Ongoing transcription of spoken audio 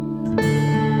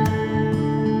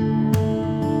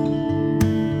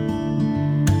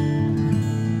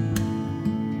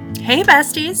Hey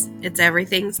besties, it's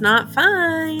Everything's Not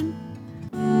Fine.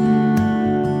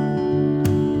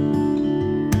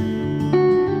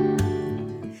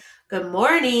 Good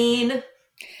morning.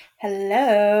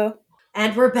 Hello.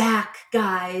 And we're back,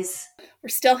 guys. We're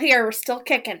still here. We're still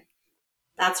kicking.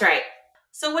 That's right.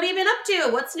 So what have you been up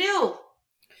to? What's new?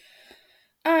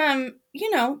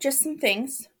 Just some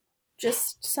things.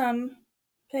 Just some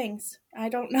things. I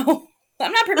don't know.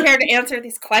 I'm not prepared to answer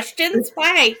these questions.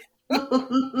 Why?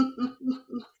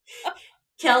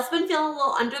 Kel's been feeling a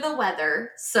little under the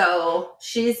weather, so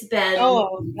she's been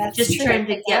That's just true. trying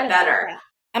to get better.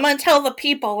 I'm going to tell the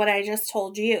people what I just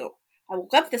told you. I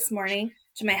woke up this morning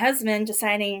to my husband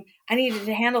deciding I needed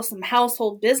to handle some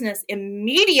household business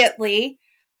immediately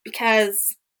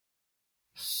because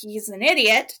he's an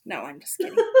idiot. No, I'm just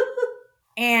kidding.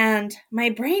 And my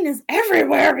brain is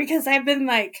everywhere because I've been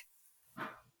like,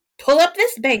 pull up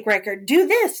this bank record, do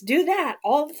this, do that,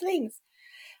 all the things.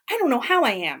 I don't know how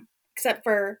I am, except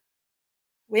for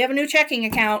we have a new checking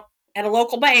account at a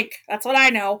local bank. That's what I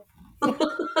know.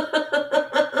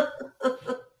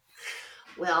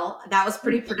 Well, that was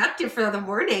pretty productive for the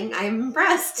morning. I'm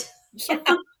impressed. Yeah,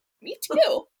 me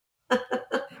too.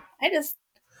 I just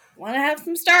want to have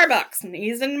some Starbucks and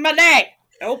ease into my day.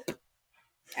 Nope.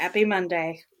 Happy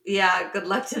Monday. Yeah, good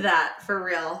luck to that, for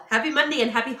real. Happy Monday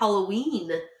and happy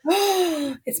Halloween.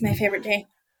 It's my favorite day.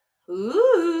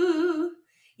 Ooh.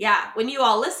 Yeah, when you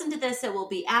all listen to this, it will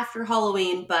be after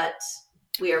Halloween, but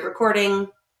we are recording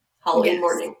Halloween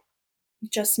morning.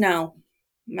 Just know,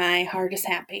 my heart is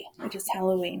happy. It is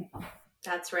Halloween.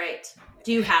 That's right.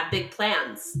 Do you have big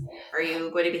plans? Are you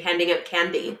going to be handing out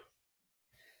candy?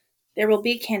 There will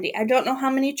be candy. I don't know how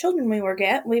many children we will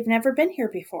get. We've never been here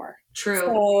before. True.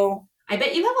 So I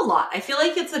bet you have a lot. I feel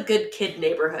like it's a good kid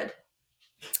neighborhood.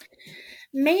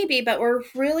 Maybe, but we're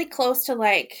really close to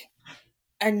like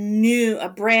a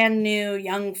brand new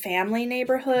young family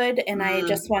neighborhood. And I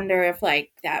just wonder if like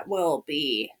that will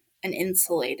be an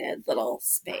insulated little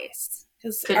space.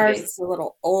 Because ours is a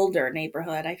little older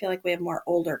neighborhood. I feel like we have more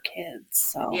older kids.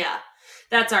 So yeah,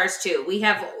 that's ours too. We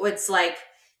have, it's like,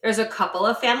 there's a couple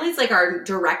of families, like our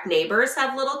direct neighbors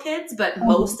have little kids, but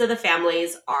most of the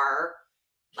families are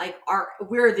like,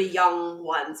 we're the young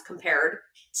ones compared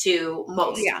to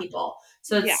most people.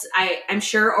 So it's, I'm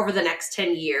sure over the next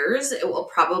 10 years, it will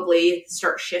probably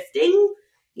start shifting,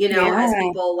 as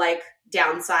people like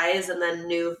downsize and then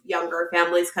new younger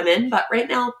families come in. But right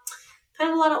now, kind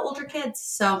of a lot of older kids.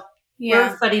 So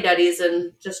we're fuddy-duddies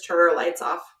and just turn our lights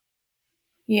off.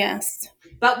 Yes.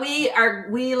 But we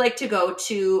like to go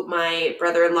to my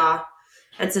brother-in-law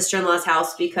and sister-in-law's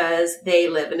house because they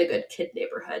live in a good kid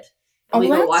neighborhood. And we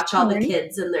go watch all the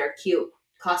kids in their cute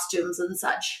costumes and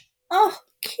such. Oh,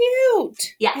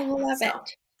 cute. Yeah. I love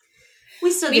it.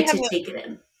 We still get to take it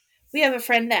in. We have a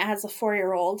friend that has a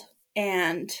 4-year-old,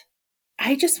 and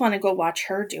I just want to go watch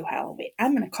her do Halloween.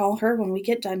 I'm going to call her when we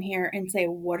get done here and say,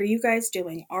 what are you guys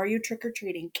doing? Are you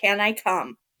trick-or-treating? Can I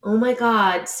come? Oh my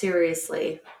God,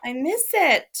 seriously. I miss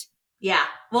it. Yeah.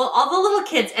 Well, all the little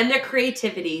kids and their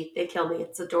creativity, they kill me.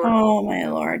 It's adorable. Oh my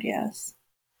Lord, yes.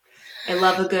 I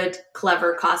love a good,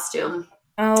 clever costume.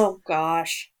 Oh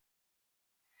gosh.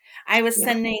 I was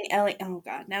sending Ellie, oh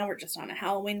God, now we're just on a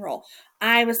Halloween roll.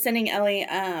 I was sending Ellie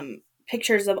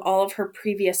pictures of all of her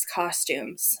previous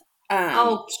costumes.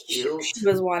 Oh, cute. She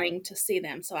was wanting to see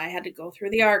them, so I had to go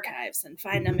through the archives and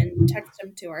find them and text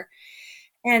them to her.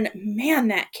 And man,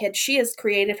 that kid, she has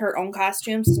created her own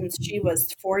costumes since she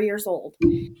was 4 years old.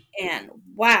 And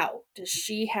wow, does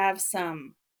she have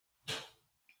some.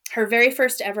 Her very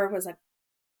first ever was a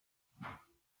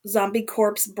zombie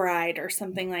corpse bride or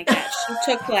something like that. She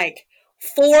took like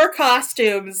 4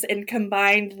 costumes and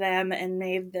combined them and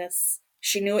made this.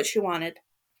 She knew what she wanted.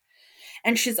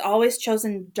 And she's always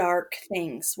chosen dark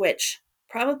things, which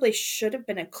probably should have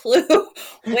been a clue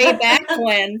way back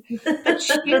when. But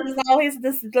she was always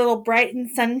this little bright and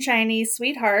sunshiny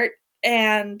sweetheart.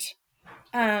 And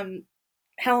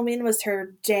Halloween was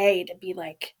her day to be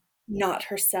like not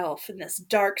herself, and this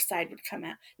dark side would come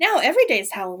out. Now every day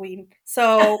is Halloween,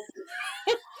 so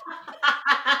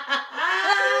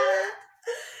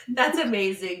that's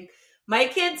amazing. My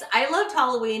kids, I loved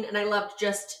Halloween, and I loved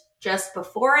just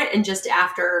before it and just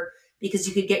after because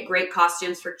you could get great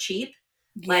costumes for cheap.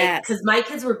 Like, because my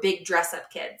kids were big dress-up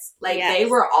kids. Like, they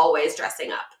were always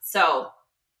dressing up. So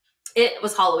it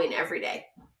was Halloween every day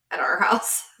at our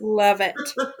house. Love it.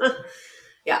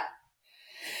 Yeah.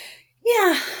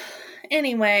 Yeah.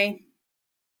 Anyway,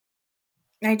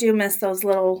 I do miss those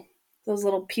little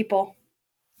people.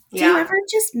 Do you ever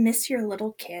just miss your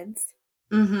little kids?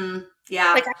 Mm-hmm.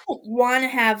 Yeah. Like, I don't want to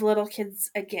have little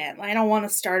kids again. I don't want to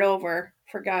start over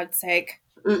for God's sake.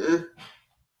 Mm-mm.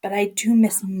 But I do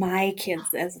miss my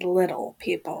kids as little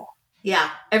people. Yeah.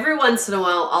 Every once in a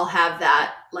while, I'll have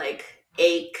that like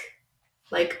ache,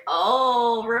 like,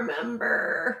 oh,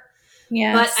 remember. But I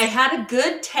Yes. had a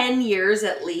good 10 years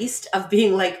at least of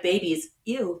being like babies.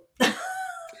 Ew.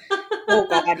 Oh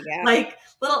God, yeah. Like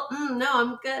little, no,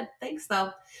 I'm good. Thanks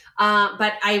though.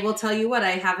 But I will tell you what,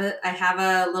 I have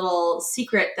a little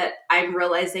secret that I'm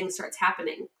realizing starts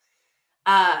happening.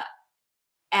 Uh,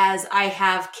 as I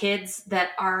have kids that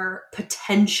are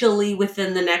potentially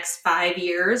within the next 5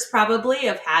 years, probably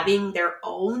of having their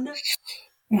own.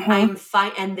 Uh-huh. I'm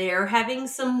fine, and they're having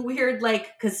some weird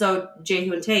because so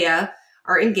Jehu and Taya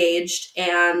are engaged,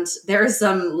 and there's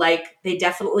some they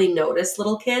definitely notice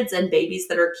little kids and babies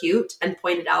that are cute and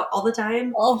point it out all the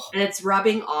time, Oh, and it's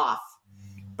rubbing off.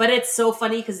 But it's so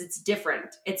funny because it's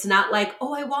different. It's not like,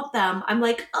 oh, I want them. I'm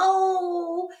like,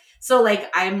 oh. So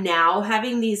I'm now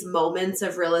having these moments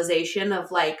of realization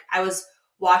of I was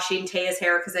washing Taya's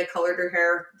hair because I colored her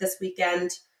hair this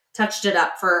weekend, touched it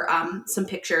up for some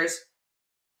pictures.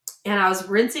 And I was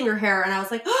rinsing her hair and I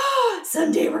was like, oh,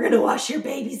 someday we're going to wash your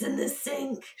babies in this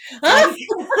sink. Like,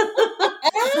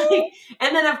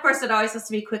 and then, of course, it always has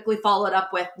to be quickly followed up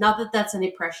with, not that that's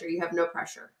any pressure. You have no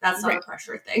pressure. That's not a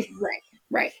pressure thing.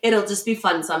 Right. It'll just be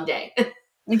fun someday.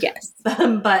 Yes.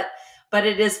 But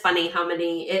it is funny how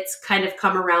many it's kind of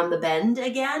come around the bend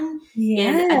again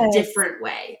Yes. in a different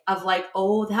way of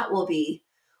oh, that will be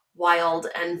wild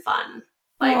and fun.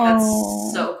 That's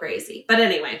so crazy. But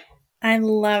anyway. I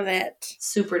love it.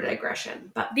 Super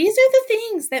digression. But these are the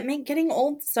things that make getting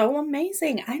old so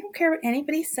amazing. I don't care what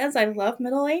anybody says. I love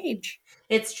middle age.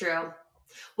 It's true.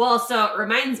 Well, so it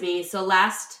reminds me. So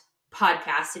last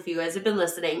podcast, if you guys have been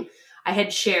listening, I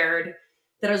had shared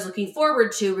that I was looking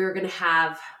forward to. We were going to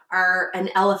have an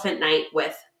elephant night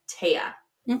with Taya.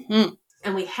 Mm-hmm.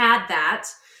 And we had that.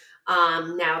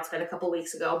 Now it's been a couple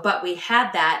weeks ago, but we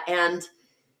had that and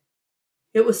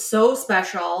it was so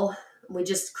special. We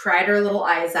just cried our little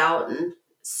eyes out and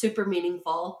super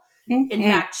meaningful. Mm-hmm. In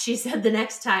fact, she said the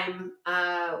next time,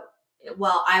 I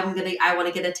want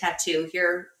to get a tattoo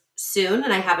here soon.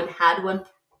 And I haven't had one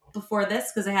before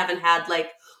this because I haven't had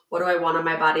what do I want on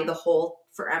my body the whole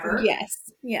forever.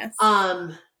 Yes.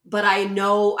 But I've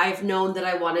known that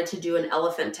I wanted to do an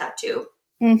elephant tattoo,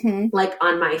 mm-hmm.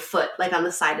 On my foot, on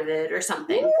the side of it or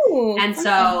something. Ooh, and fun.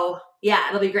 So, yeah,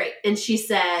 it'll be great. And she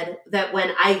said that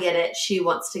when I get it, she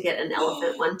wants to get an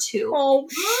elephant one too. Oh,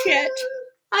 shit.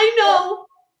 I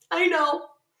know.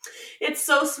 It's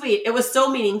so sweet. It was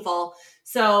so meaningful.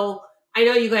 So I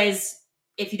know you guys,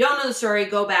 if you don't know the story,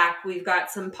 go back. We've got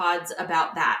some pods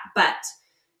about that. But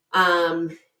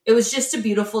it was just a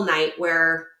beautiful night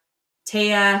where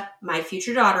Taya, my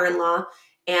future daughter-in-law,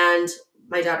 and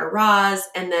my daughter Roz,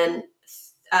 and then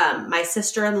my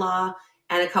sister-in-law,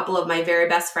 and a couple of my very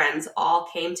best friends all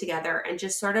came together and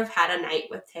just sort of had a night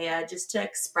with Taya just to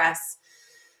express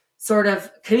sort of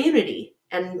community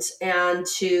and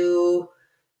to,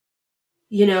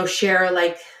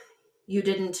 share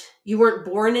you weren't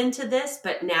born into this,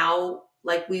 but now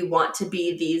we want to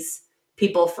be these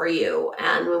people for you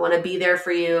and we want to be there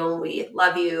for you. And we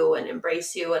love you and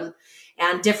embrace you and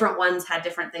different ones had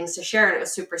different ththings to share. And it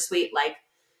was super sweet.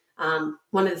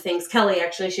 One of the things Kelly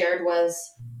actually shared was,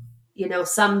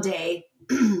 someday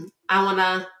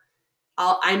I'm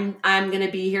going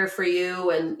to be here for you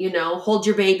and, hold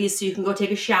your baby so you can go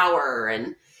take a shower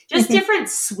and just different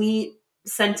sweet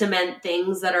sentiment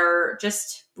things that are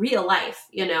just real life,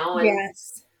 and,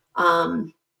 yes.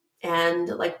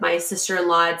 And my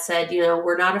sister-in-law had said,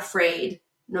 we're not afraid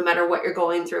no matter what you're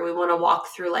going through. We want to walk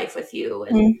through life with you.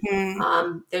 And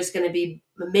mm-hmm. There's going to be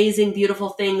amazing, beautiful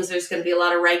things. There's going to be a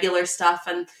lot of regular stuff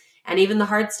and even the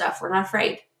hard stuff. We're not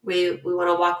afraid. We want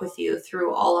to walk with you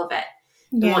through all of it.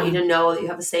 Yeah. We want you to know that you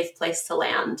have a safe place to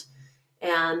land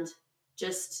and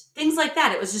just things like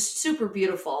that. It was just super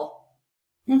beautiful.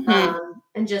 Mm-hmm.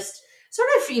 And just sort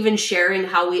of even sharing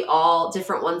how we all,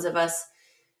 different ones of us,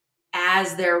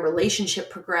 as their relationship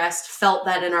progressed, felt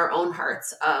that in our own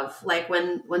hearts of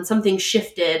when something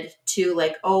shifted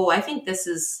to oh, I think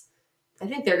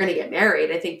they're going to get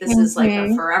married. I think this is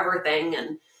a forever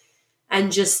thing.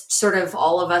 And just sort of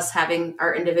all of us having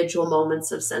our individual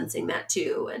moments of sensing that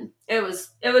too. And it was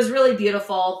really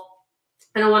beautiful.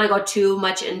 I don't want to go too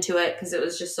much into it because it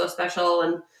was just so special.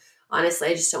 And honestly,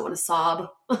 I just don't want to sob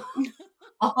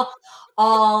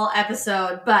all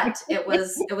episode, but it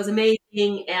was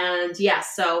amazing. And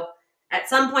so at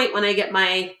some point when I get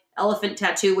my elephant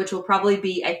tattoo, which will probably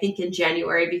be, I think, in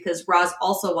January, because Roz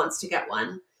also wants to get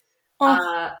one.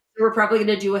 We're probably going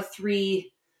to do a 3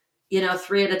 at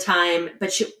a time,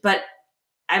 but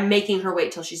I'm making her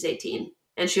wait till she's 18,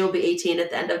 and she will be 18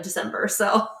 at the end of December.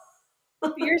 So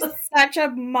You're such a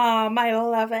mom. I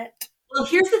love it. well,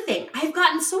 here's the thing. I've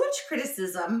gotten so much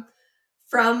criticism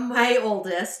from my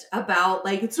oldest about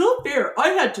like, it's not fair. I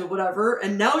had to whatever,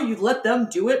 and now you let them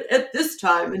do it at this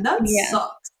time, and that Yeah.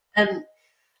 sucks. And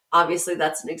obviously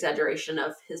that's an exaggeration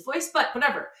of his voice, but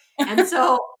whatever. And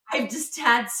so I've just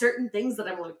had certain things that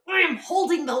I'm like, I'm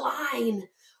holding the line.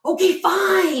 Okay,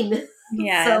 fine.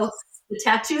 Yeah. So the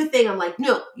tattoo thing, I'm like,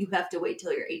 no, you have to wait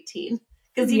till you're 18.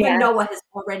 Because even Yeah. Noah has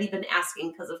already been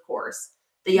asking, because of course,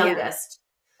 the youngest.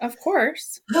 Of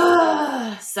course.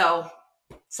 So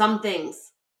some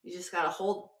things you just gotta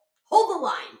hold the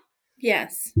line.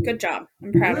 Yes. Good job.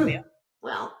 I'm proud of you.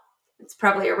 Well, it's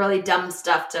probably a really dumb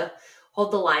stuff to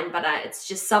hold the line, but it's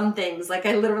just some things. Like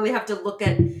I literally have to look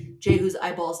at Jehu's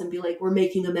eyeballs and be like, we're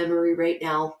making a memory right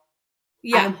now.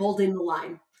 Yeah. I'm holding the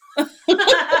line.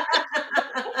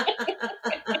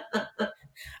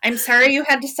 I'm sorry you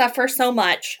had to suffer so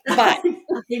much, but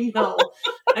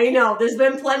I know. There's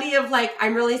been plenty of like,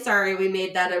 I'm really sorry we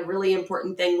made that a really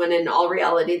important thing when in all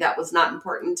reality that was not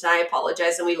important. And I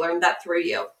apologize, and we learned that through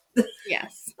you.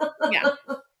 Yes. Yeah.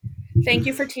 Thank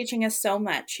you for teaching us so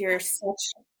much. You're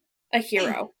such a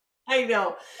hero. I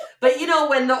know. But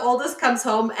when the oldest comes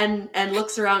home and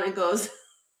looks around and goes,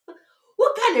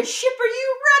 what kind of ship are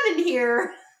you running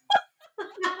here?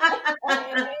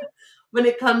 When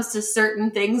it comes to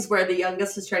certain things where the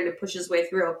youngest is trying to push his way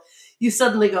through, you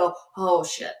suddenly go, oh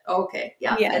shit, okay,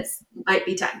 yeah, it might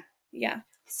be time. Yeah.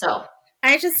 So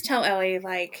I just tell Ellie,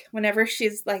 like, whenever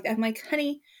she's like, I'm like,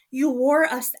 honey, you wore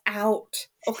us out,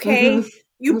 okay?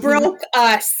 You broke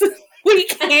us. We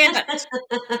can't.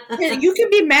 You can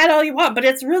be mad all you want, but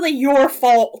it's really your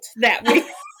fault that we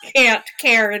can't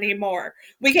care anymore.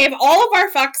 We gave all of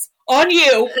our fucks on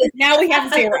you. Now we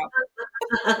have 0.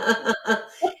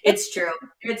 It's true.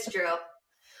 It's true.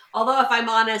 Although, if I'm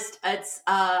honest, it's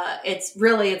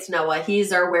Noah.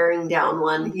 He's our wearing down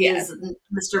one. He is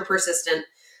Mr. Persistent,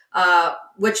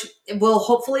 which will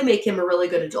hopefully make him a really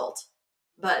good adult.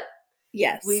 But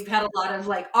yes, we've had a lot of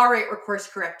like, all right, we're course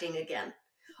correcting again.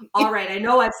 All right, I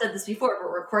know I've said this before, but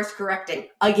we're course correcting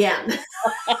again.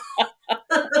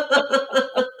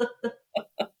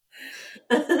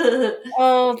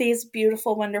 Oh, these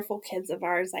beautiful, wonderful kids of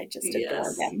ours. I just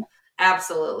adore them.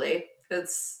 Absolutely.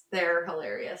 They're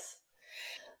hilarious.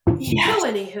 Yeah. So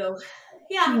anywho,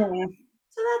 yeah.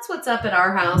 So that's what's up at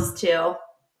our house too.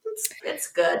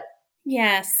 It's good.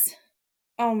 Yes.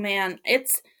 Oh man,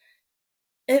 it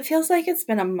feels like it's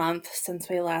been a month since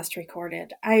we last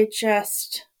recorded.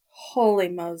 Holy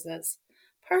Moses.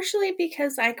 Partially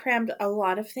because I crammed a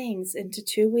lot of things into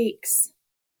 2 weeks.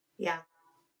 Yeah.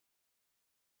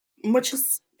 Which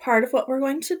is part of what we're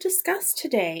going to discuss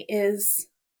today is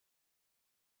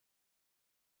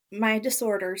my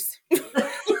disorders.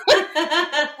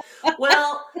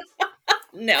 Well,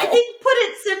 no. I think, put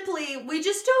it simply, we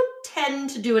just don't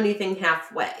tend to do anything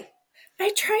halfway.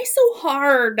 I try so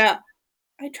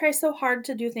hard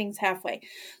to do things halfway.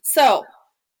 So,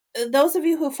 those of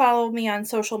you who follow me on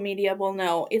social media will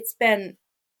know it's been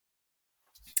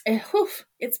a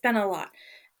lot.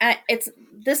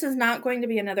 This is not going to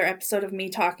be another episode of me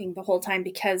talking the whole time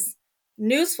because,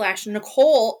 newsflash,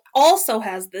 Nicole also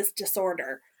has this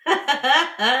disorder.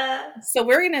 So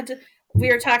we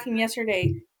were talking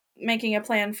yesterday, making a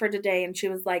plan for today, and she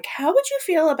was like, how would you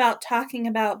feel about talking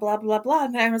about blah, blah, blah?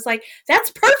 And I was like,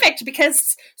 that's perfect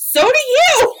because so do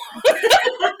you.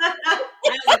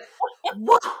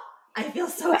 What? I feel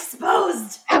so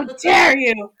exposed. How dare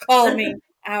you call me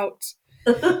out?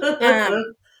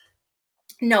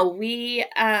 No, we,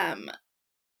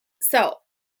 so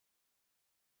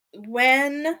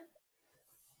when,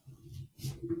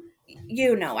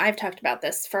 I've talked about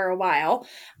this for a while,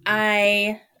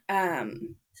 I,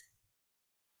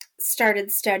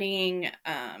 started studying,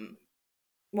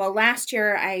 last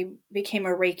year I became a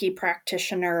Reiki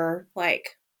practitioner,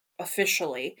 like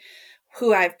officially,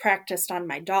 who I've practiced on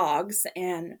my dogs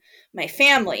and my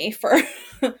family for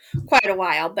quite a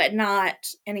while, but not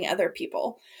any other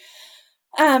people.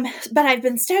 But I've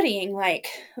been studying like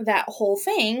that whole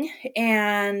thing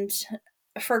and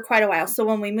for quite a while. So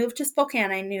when we moved to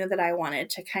Spokane, I knew that I wanted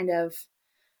to kind of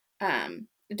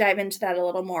dive into that a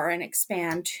little more and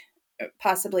expand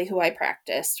possibly who I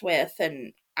practiced with,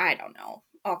 and I don't know,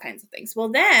 all kinds of things. Well,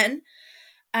 then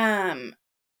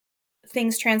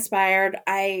things transpired.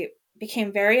 I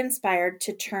became very inspired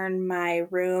to turn my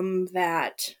room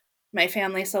that my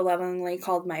family so lovingly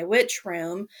called my witch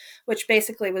room, which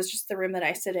basically was just the room that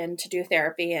I sit in to do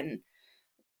therapy and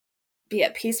be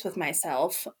at peace with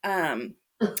myself.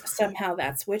 Somehow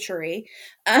that's witchery.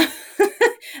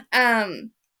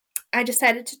 Um, I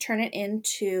decided to turn it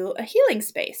into a healing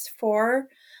space for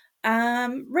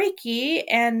Reiki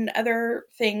and other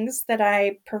things that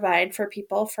I provide for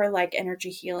people for like energy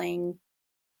healing,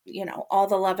 all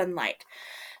the love and light.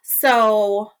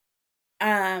 So,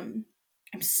 I'm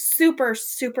super,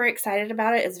 super excited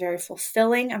about it. It's very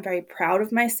fulfilling. I'm very proud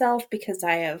of myself because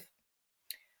I have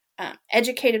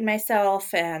educated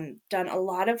myself and done a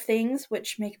lot of things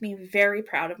which make me very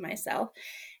proud of myself.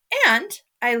 And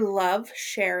I love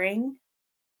sharing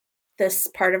this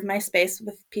part of my space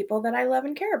with people that I love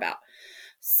and care about.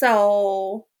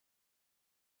 So,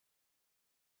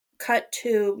 cut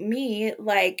to me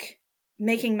like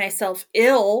making myself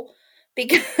ill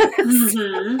because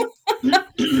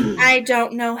I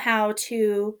don't know how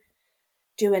to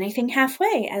do anything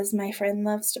halfway, as my friend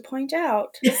loves to point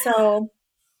out. So,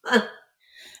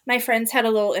 my friends had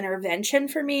a little intervention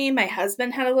for me. My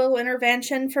husband had a little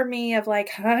intervention for me of like,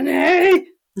 honey,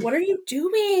 what are you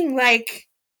doing? Like,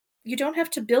 you don't have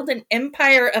to build an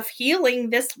empire of healing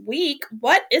this week.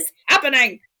 What is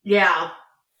happening? Yeah.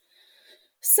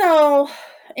 So,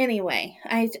 anyway,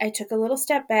 I took a little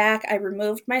step back. I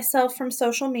removed myself from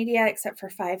social media except for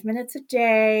 5 minutes a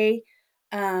day,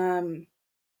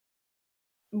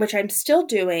 which I'm still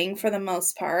doing for the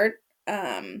most part.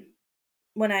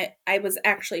 When I was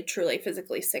actually truly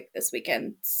physically sick this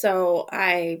weekend, so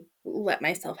I let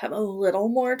myself have a little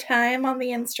more time on the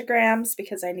Instagrams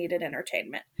because I needed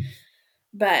entertainment.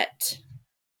 But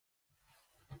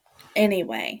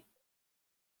anyway,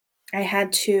 I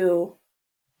had to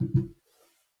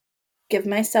give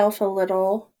myself a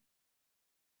little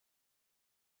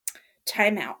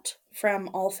time out from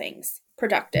all things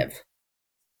productive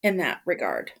in that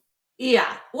regard.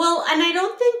 Yeah. Well, and I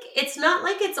don't think it's not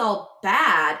like it's all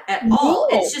bad at all.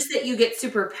 No. It's just that you get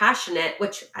super passionate,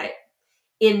 which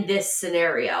in this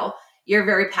scenario, you're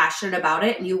very passionate about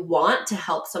it and you want to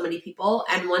help so many people.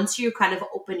 And once you kind of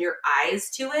open your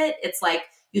eyes to it, it's like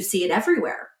you see it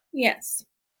everywhere. Yes.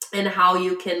 And how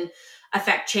you can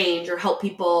affect change or help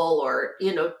people or,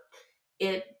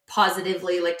 it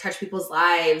positively like touch people's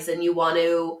lives and you want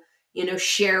to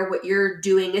share what you're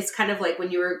doing. It's kind of like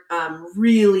when you were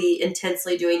really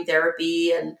intensely doing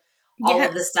therapy and all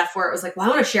of this Yes. stuff where it was like, well, I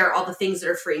want to share all the things that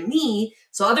are freeing me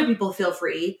so other people feel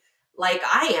free like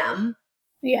I am.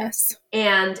 Yes.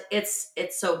 And it's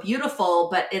so beautiful,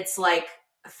 but it's like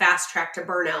a fast track to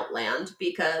burnout land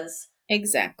because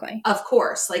Exactly. of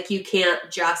course, like you can't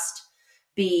just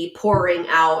be pouring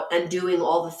out and doing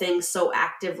all the things so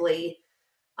actively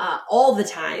all the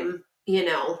time.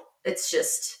 It's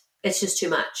just too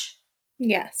much.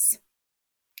 Yes.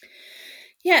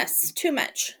 Yes, too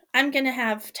much. I'm going to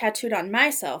have tattooed on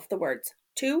myself the words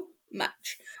too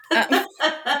much.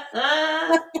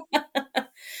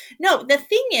 No, the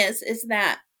thing is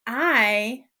that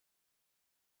I,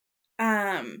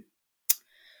 um,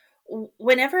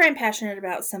 whenever I'm passionate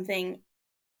about something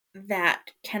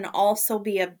that can also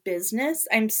be a business,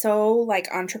 I'm so like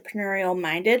entrepreneurial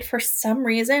minded for some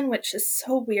reason, which is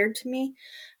so weird to me.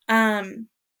 Um,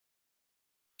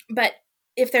 but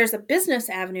if there's a business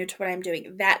avenue to what I'm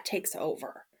doing, that takes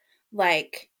over.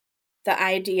 Like the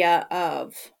idea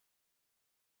of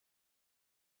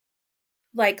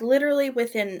like literally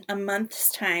within a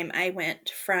month's time, I went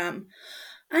from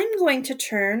I'm going to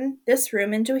turn this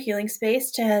room into a healing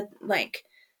space to like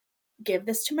give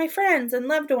this to my friends and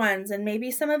loved ones and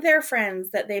maybe some of their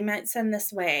friends that they might send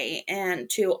this way, and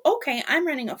to okay, I'm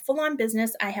running a full-on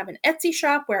business. I have an Etsy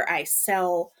shop where I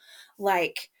sell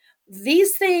like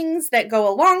these things that go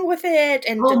along with it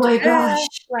and Oh my gosh.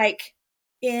 like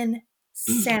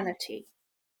insanity.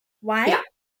 Why? Yeah.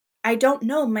 I don't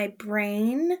know. My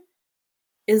brain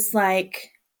is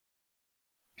like,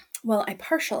 well, I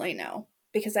partially know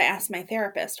because I asked my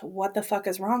therapist, what the fuck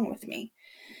is wrong with me?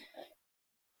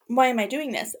 Why am I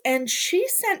doing this? And she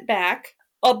sent back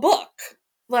a book.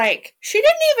 Like, she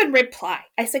didn't even reply.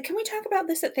 I said, can we talk about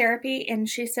this at therapy? And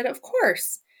she said, of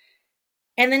course.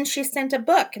 And then she sent a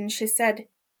book and she said,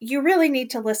 you really need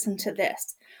to listen to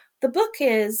this. The book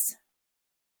is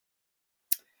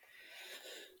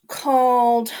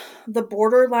called The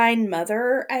Borderline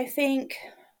Mother, I think.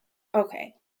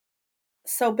 Okay.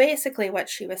 So basically what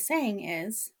she was saying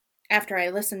is, after I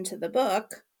listened to the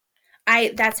book,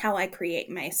 that's how I create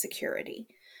my security.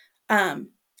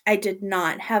 I did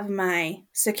not have my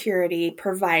security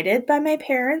provided by my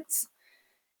parents,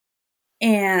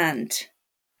 and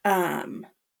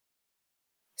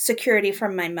security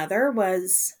from my mother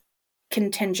was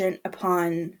contingent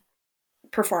upon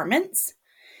performance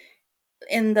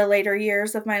in the later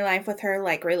years of my life with her,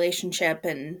 like relationship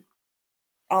and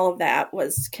all of that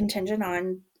was contingent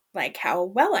on like how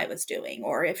well I was doing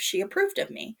or if she approved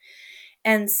of me.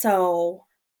 And so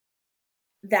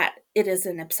that it is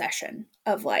an obsession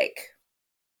of like,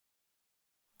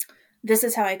 this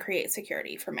is how I create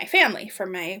security for my family, for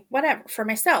my whatever, for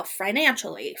myself,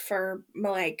 financially, for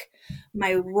like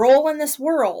my role in this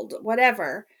world,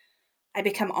 whatever. I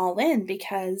become all in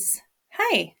because,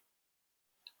 hey,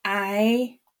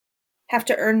 I have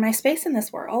to earn my space in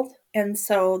this world. And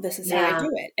so this is how I do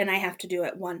it. And I have to do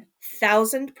it 1000%,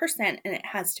 and it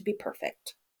has to be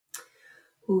perfect.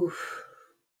 Oof.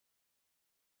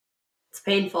 It's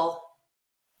painful.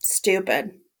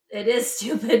 Stupid. It is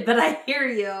stupid, but I hear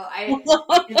you.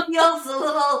 It feels a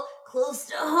little close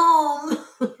to home.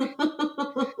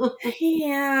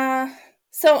 Yeah.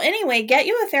 So anyway, get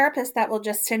you a therapist that will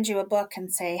just send you a book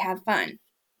and say, have fun.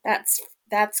 That's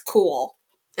cool.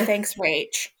 Thanks,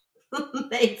 Rach.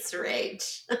 Thanks,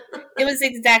 Rach. It was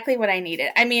exactly what I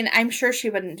needed. I mean, I'm sure she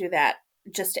wouldn't do that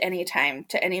just any time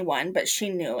to anyone, but she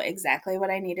knew exactly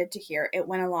what I needed to hear. It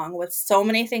went along with so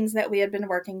many things that we had been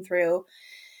working through.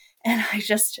 And I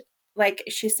just, like,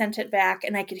 she sent it back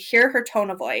and I could hear her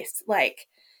tone of voice, like,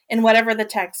 in whatever the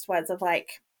text was of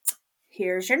like,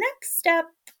 here's your next step.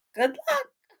 Good luck.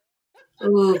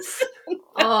 Oof.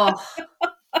 Oh,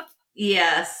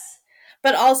 yes.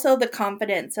 But also the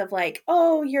confidence of like,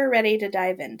 oh, you're ready to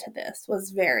dive into this was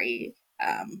very,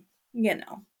 Yeah.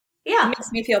 It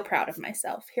makes me feel proud of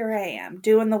myself. Here I am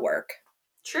doing the work.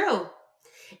 True.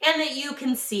 And that you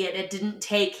can see it. It didn't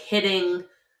take hitting.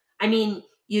 I mean,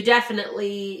 you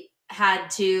definitely had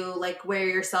to like wear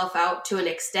yourself out to an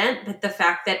extent, but the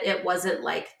fact that it wasn't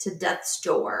like to death's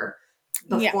door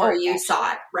before you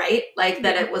saw it, right? Like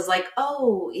that it was like,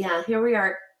 oh, yeah, here we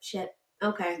are. Shit.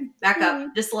 Okay. Back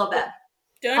up just a little bit.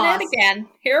 Doing it again.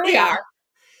 Here we are.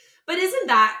 But isn't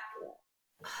that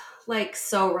like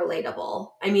so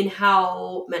relatable? I mean,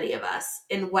 how many of us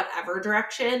in whatever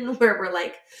direction where we're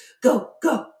like, go,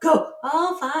 go, go.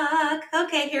 Oh, fuck.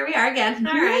 Okay, here we are again.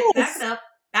 All right, back it up.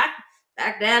 Back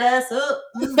that ass up.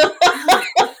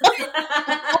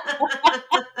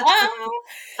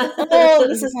 Oh,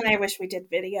 this is when I wish we did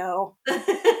video.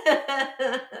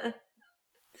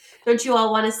 Don't you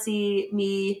all want to see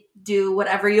me do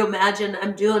whatever you imagine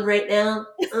I'm doing right now?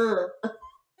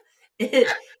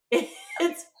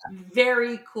 It's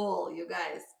very cool, you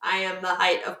guys. I am the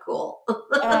height of cool.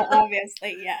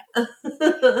 Obviously, yeah.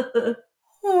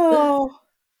 Oh,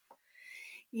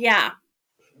 yeah.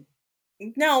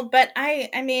 No, but I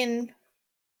mean,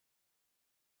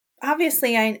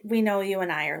 obviously we know you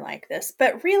and I are like this,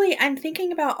 but really I'm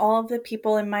thinking about all of the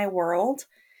people in my world,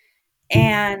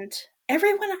 and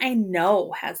everyone I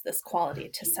know has this quality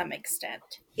to some extent.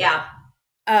 Yeah.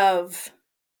 Of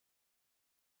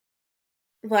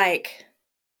like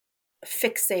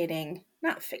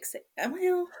not fixate.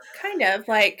 Well, kind of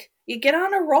like you get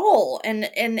on a roll and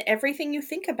everything you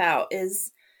think about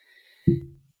is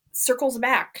circles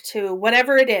back to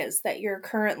whatever it is that you're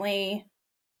currently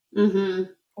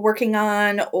working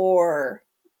on, or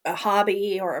a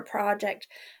hobby or a project.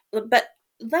 But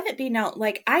let it be known,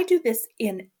 like, I do this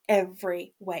in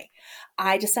every way.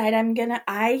 I decide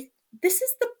this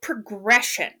is the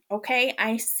progression, okay?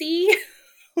 I see,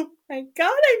 oh my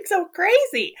God, I'm so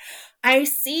crazy. I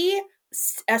see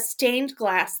a stained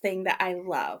glass thing that I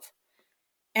love,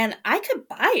 and I could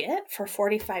buy it for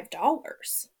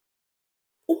 $45.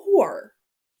 Or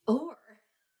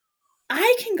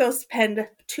I can go spend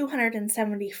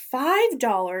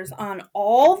 $275 on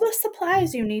all the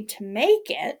supplies you need to make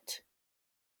it,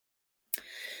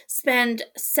 spend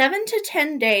 7 to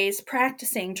 10 days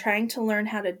practicing, trying to learn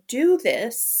how to do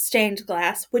this stained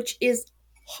glass, which is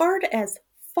hard as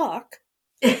fuck,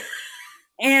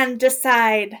 and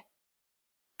decide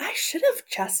I should have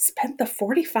just spent the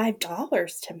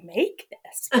 $45 to make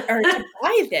this or to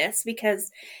buy this, because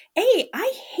A,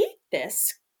 I hate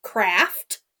this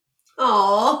craft.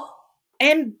 Oh.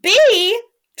 And B,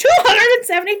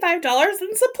 $275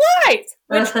 in supplies,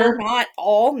 which are not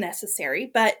all necessary.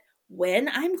 But when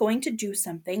I'm going to do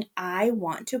something, I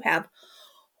want to have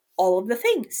all of the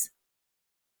things.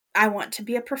 I want to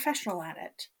be a professional at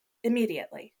it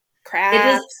immediately.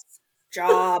 Crafts,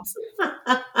 jobs,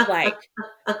 like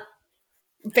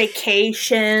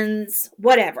vacations,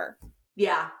 whatever.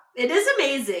 Yeah, it is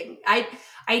amazing. I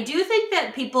do think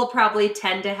that people probably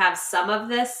tend to have some of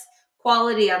this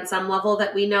quality on some level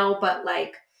that we know, but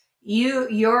like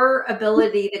your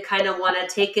ability to kind of want to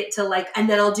take it to like, and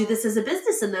then I'll do this as a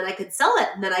business, and then I could sell it,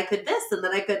 and then I could this, and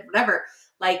then I could whatever,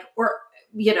 like, or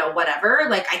whatever,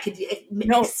 like I could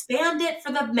expand it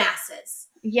for the masses.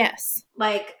 Yes.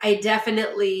 Like, I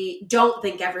definitely don't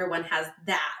think everyone has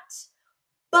that.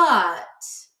 but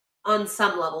on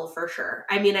some level for sure.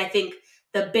 I mean, I think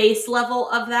the base level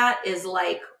of that is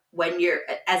like when you're,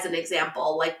 as an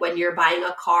example, like when you're buying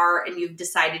a car and you've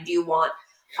decided you want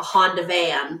a Honda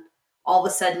van, all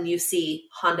of a sudden you see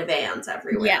Honda vans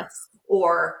everywhere. Yes.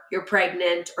 Or you're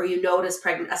pregnant, or you notice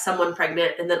someone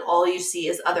pregnant, and then all you see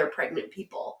is other pregnant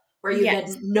people where you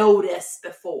Yes. didn't notice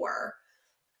before.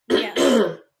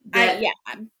 Yes.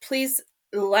 Please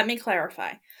let me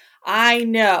clarify. I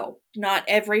know not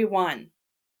everyone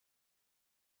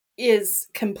is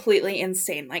completely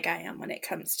insane like I am when it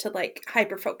comes to like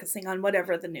hyper focusing on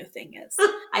whatever the new thing is.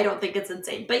 I don't think it's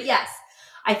insane, but yes,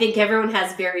 I think everyone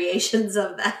has variations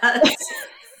of that.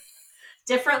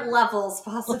 Different levels,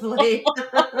 possibly.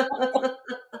 But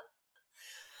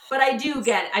I do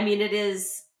get, I mean, it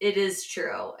is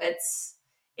true.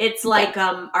 It's like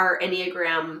our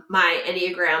Enneagram, my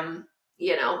Enneagram,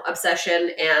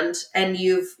 obsession, and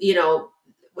you've,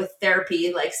 with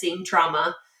therapy, like seeing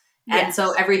trauma. And Yes.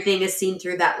 so everything is seen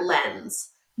through that lens.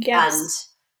 Yes. And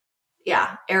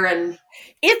yeah, Erin.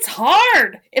 It's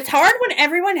hard. It's hard when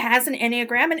everyone has an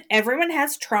Enneagram and everyone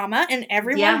has trauma and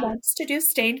everyone wants to do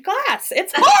stained glass.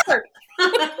 It's hard.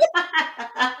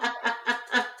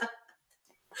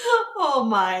 Oh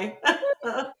my.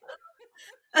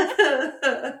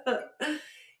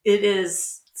 It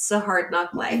is. It's a hard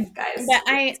knock life, guys. But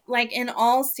I, like, in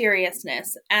all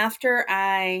seriousness, after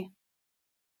I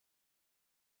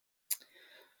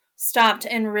stopped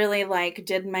and really like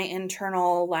did my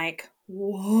internal like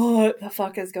what the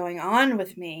fuck is going on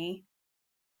with me,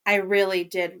 I really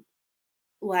did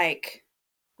like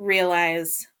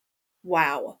realize,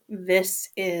 wow, this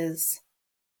is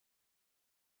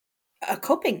a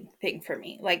coping thing for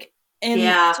me, like, and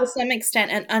to some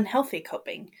extent an unhealthy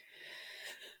coping,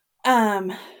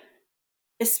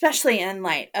 especially in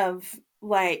light of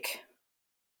like,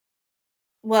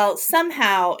 well,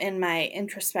 somehow in my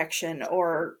introspection,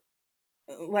 or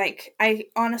like, I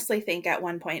honestly think at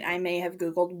one point I may have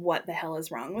Googled what the hell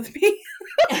is wrong with me.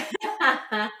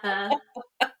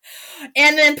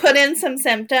 And then put in some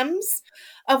symptoms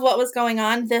of what was going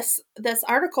on. This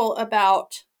article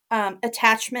about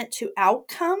attachment to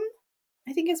outcome,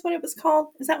 I think is what it was called.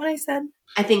 Is that what I said?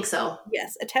 I think so.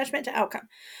 Yes, attachment to outcome.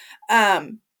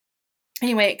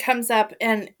 Anyway, it comes up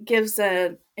and gives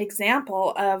an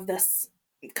example of this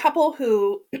couple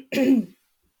who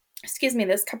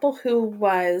this couple who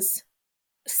was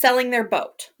selling their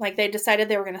boat. Like, they decided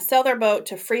they were going to sell their boat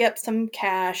to free up some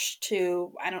cash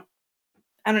to, I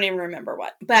don't even remember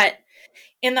what. But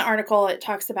in the article, it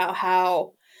talks about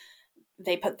how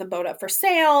they put the boat up for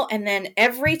sale, and then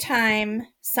every time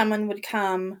someone would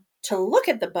come to look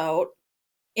at the boat,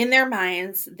 in their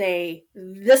minds,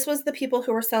 this was the people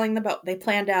who were selling the boat. They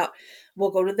planned out,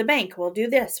 we'll go to the bank, we'll do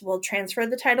this, we'll transfer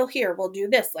the title here, we'll do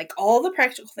this, like all the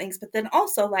practical things, but then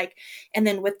also like, and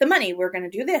then with the money, we're going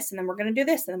to do this, and then we're going to do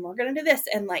this, and then we're going to do this,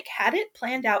 and like had it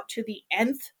planned out to the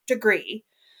nth degree,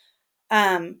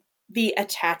 the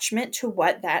attachment to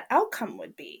what that outcome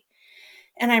would be.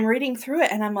 And I'm reading through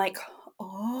it and I'm like,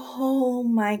 oh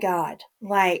my God,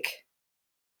 like,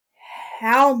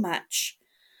 how much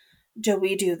do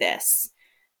we do this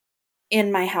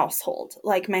in my household?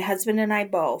 Like, my husband and I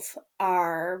both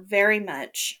are very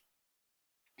much,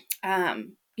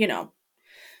 you're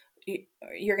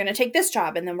going to take this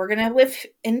job, and then we're going to live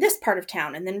in this part of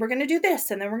town, and then we're going to do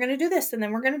this, and then we're going to do this, and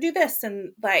then we're going to do this.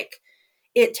 And like,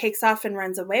 it takes off and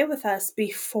runs away with us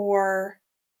before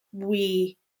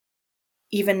we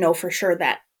even know for sure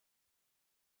that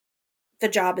the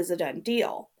job is a done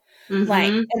deal. Mm-hmm.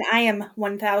 Like, and I am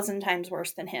 1,000 times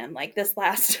worse than him. Like, this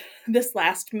last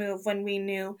move, when we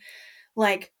knew,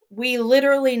 like, we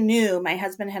literally knew my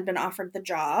husband had been offered the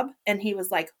job, and he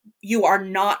was like, you are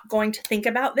not going to think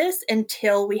about this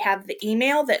until we have the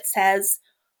email that says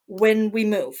when we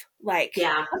move. Like,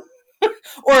 yeah.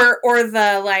 or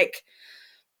the, like,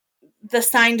 the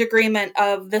signed agreement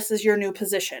of this is your new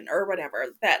position or whatever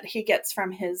that he gets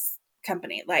from his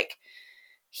company. Like,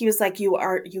 he was like, you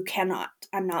cannot,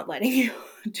 I'm not letting you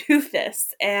do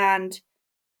this. And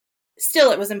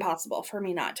still, it was impossible for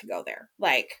me not to go there.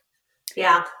 Like,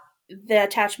 yeah, the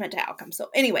attachment to outcome. So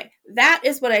anyway, that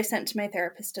is what I sent to my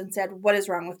therapist and said, what is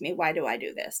wrong with me? Why do I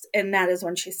do this? And that is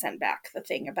when she sent back the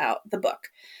thing about the book.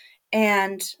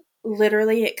 And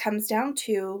literally it comes down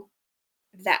to,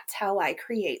 that's how I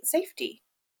create safety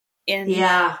in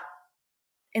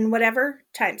whatever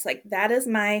times. Like, that is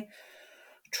my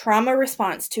trauma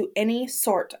response to any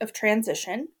sort of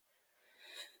transition.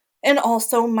 And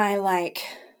also my, like,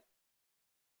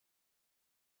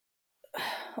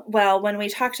 well, when we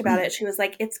talked about it, she was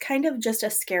like, it's kind of just a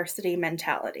scarcity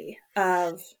mentality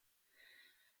of,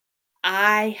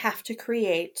 I have to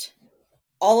create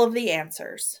all of the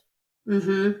answers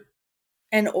Mm-hmm.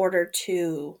 in order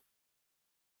to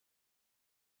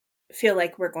feel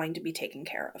like we're going to be taken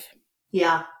care of.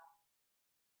 Yeah.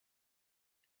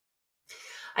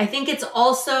 I think it's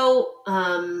also,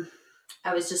 I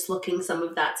was just looking some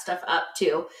of that stuff up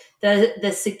too.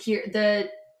 It's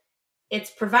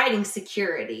providing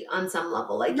security on some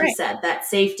level, like you Right. said, that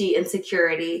safety and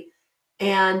security,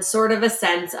 and sort of a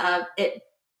sense of it.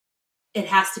 It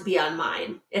has to be on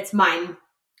mine. It's mine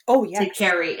Oh, to yes.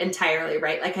 carry entirely,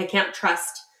 right? Like I can't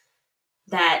trust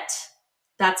that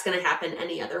that's going to happen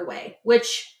any other way.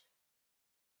 Which,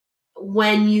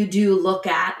 when you do look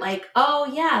at, like, oh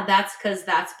yeah, that's because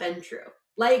that's been true.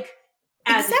 Like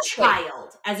Exactly.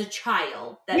 as a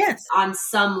child, that Yes. on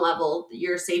some level,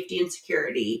 your safety and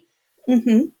security,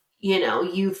 Mm-hmm.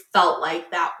 you felt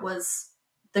like that was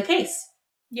the case.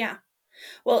 Yeah.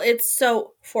 Well,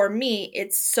 for me,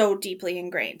 it's so deeply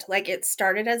ingrained. Like it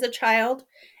started as a child,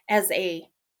 as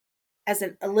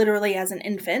literally as an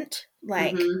infant,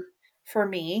 like Mm-hmm. for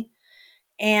me.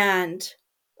 And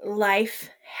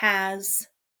life has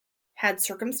had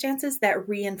circumstances that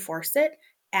reinforce it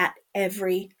at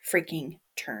every freaking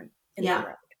turn in the Yeah.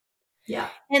 road. Yeah.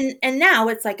 And now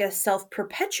it's like a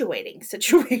self-perpetuating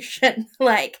situation.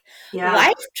 Like Yeah.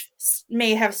 life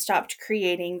may have stopped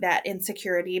creating that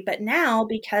insecurity, but now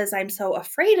because I'm so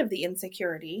afraid of the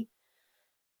insecurity,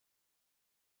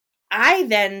 I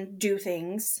then do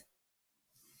things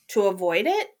to avoid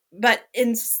it, but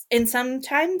in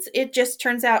sometimes it just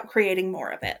turns out creating more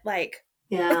of it. Like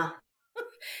Yeah.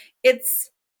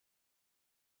 it's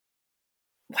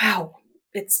wow,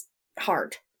 it's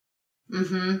hard.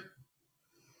 Mm-hmm.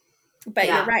 But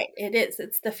you're Yeah. right, it is.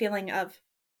 It's the feeling of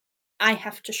I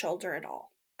have to shoulder it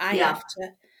all. Yeah.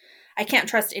 I can't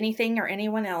trust anything or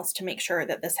anyone else to make sure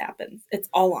that this happens. It's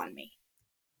all on me.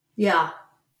 Yeah.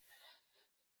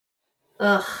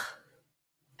 Ugh.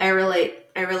 I relate.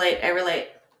 I relate. I relate.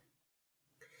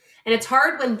 And it's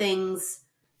hard when things,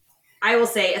 I will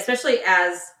say, especially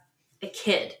as a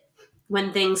kid,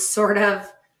 when things sort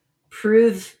of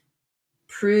prove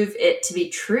it to be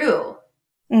true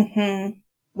Mhm.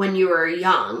 when you were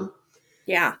young.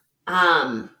 Yeah.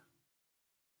 Um,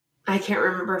 I can't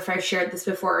remember if I shared this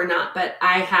before or not, but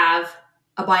I have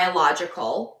a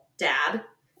biological dad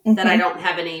that I Mhm. don't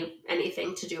have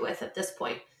anything to do with at this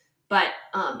point. But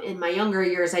in my younger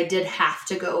years, I did have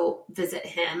to go visit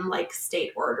him, like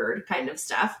state ordered kind of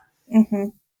stuff.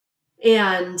 Mhm.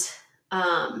 And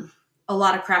um, a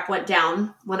lot of crap went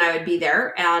down when I would be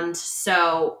there. And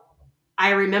so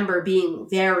I remember being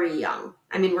very young.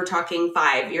 I mean, we're talking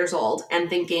 5 years old, and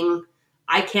thinking,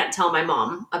 I can't tell my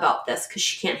mom about this because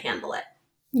she can't handle it.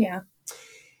 Yeah.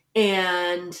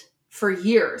 And for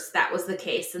years, that was the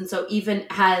case. And so, even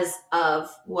as of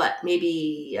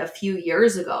maybe a few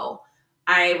years ago,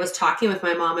 I was talking with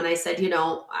my mom and I said,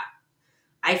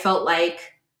 I felt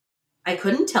like I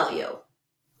couldn't tell you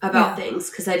about Yeah. things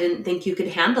because I didn't think you could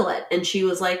handle it. And she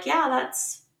was like, yeah,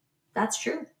 that's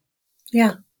true.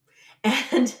 Yeah.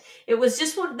 And it was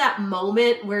just that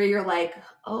moment where you're like,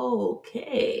 oh,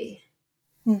 okay.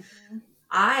 Mhm.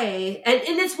 And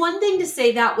it's one thing to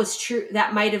say that was true,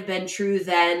 that might have been true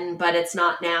then, but it's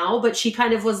not now. But she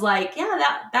kind of was like, yeah,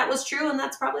 that was true, and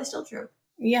that's probably still true.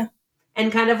 Yeah.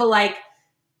 And kind of a like,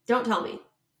 don't tell me.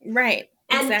 Right.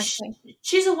 And Exactly.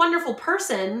 she's a wonderful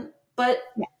person, but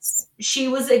Yes. she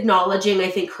was acknowledging, I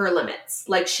think, her limits.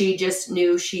 Like she just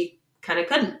knew she kind of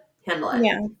couldn't handle it.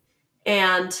 Yeah.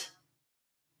 And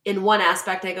in one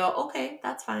aspect, I go, okay,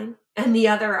 that's fine. And the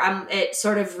other, it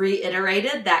sort of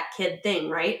reiterated that kid thing,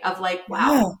 right? Of like,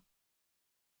 wow, Yeah.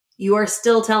 you are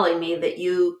still telling me that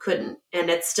you couldn't, and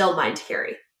it's still mine to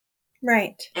carry.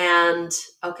 Right. And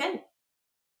okay,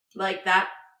 like that,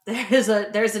 there's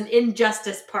an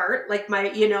injustice part, like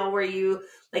where you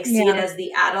like see it Yeah. as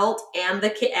the adult and the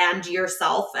kid and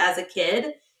yourself as a kid,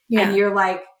 and Yeah. you're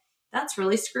like, that's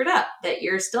really screwed up that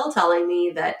you're still telling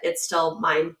me that it's still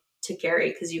mine to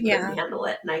carry because you couldn't Yeah. handle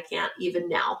it, and I can't even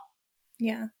now.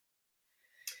 Yeah.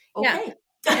 Yeah. Okay.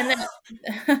 And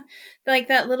then like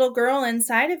that little girl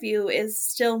inside of you is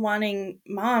still wanting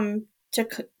mom to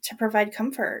provide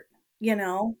comfort,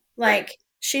 Right. like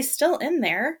she's still in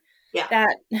there. Yeah.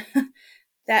 That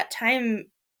that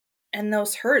time and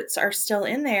those hurts are still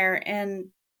in there,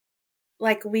 and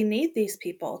like we need these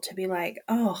people to be like,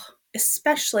 oh,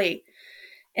 especially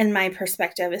in my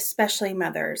perspective, especially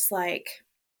mothers, like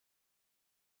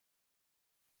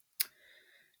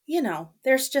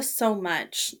there's just so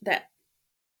much that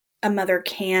a mother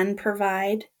can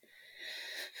provide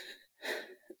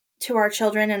to our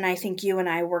children, and I think you and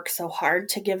I work so hard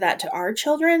to give that to our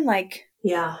children. Like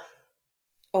Yeah.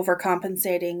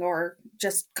 overcompensating or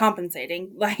just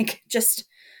compensating. Like, just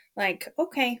like,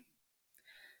 okay,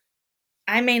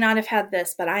 I may not have had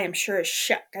this, but I am sure as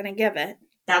shit gonna give it.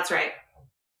 That's right.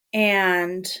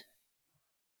 And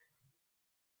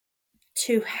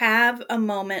to have a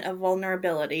moment of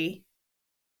vulnerability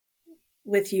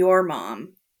with your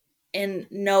mom and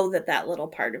know that that little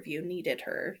part of you needed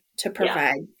her to Yeah.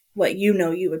 provide what you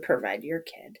know you would provide your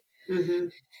kid Mm-hmm.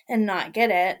 and not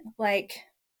get it, like,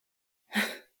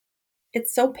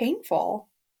 it's so painful.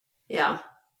 Yeah.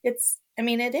 I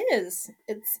mean, it is.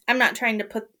 I'm not trying to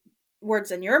put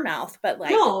words in your mouth, but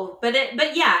like, No, but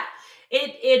yeah,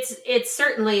 it's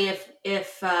certainly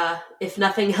if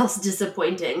nothing else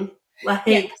disappointing. yes.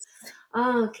 Like,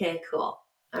 oh, okay, cool.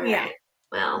 All Yeah. right.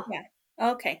 Well, Yeah.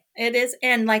 Okay. It is.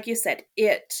 And like you said,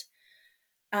 it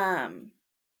um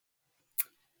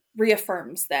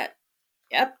reaffirms that,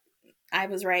 yep, I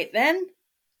was right then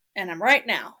and I'm right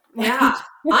now. yeah,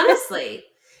 Like, honestly.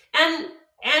 And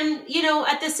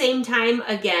at the same time,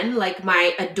 again, like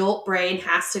my adult brain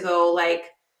has to go like,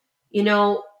 you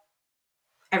know,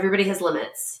 everybody has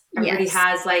limits. Everybody yes.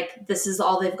 has like this is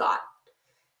all they've got.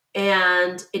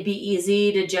 And it'd be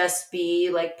easy to just be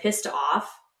like pissed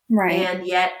off. Right. And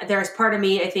yet there's part of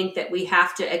me I think that we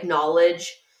have to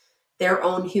acknowledge their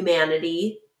own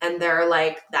humanity, and they're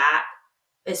like that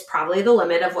is probably the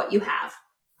limit of what you have.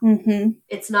 Mm-hmm.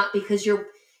 It's not because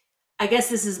I guess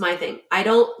this is my thing. I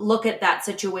don't look at that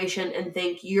situation and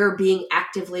think you're being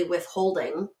actively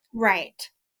withholding. Right.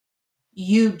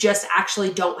 You just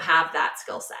actually don't have that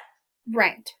skill set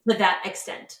Right. to that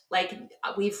extent. Like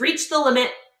we've reached the limit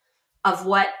of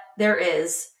what there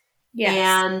is, Yes.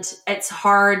 and it's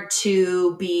hard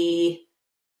to be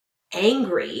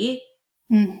angry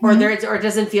Mm-hmm. or or it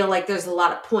doesn't feel like there's a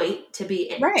lot of point to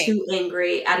be Right. too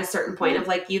angry at a certain point of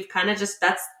like you've kind of just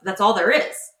that's all there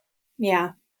is.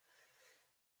 Yeah.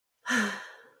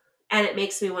 And it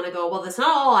makes me want to go, well, that's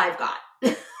not all I've got.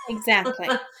 Exactly.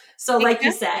 So like you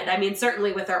Exactly. said, I mean,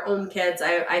 certainly with our own kids,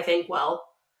 I think, well,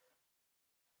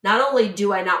 not only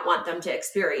do I not want them to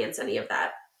experience any of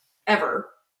that ever,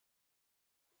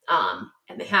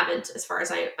 and they haven't, as far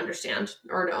as I understand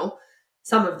or know,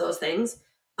 some of those things,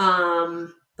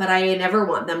 but I never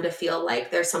want them to feel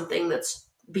like there's something that's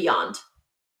beyond,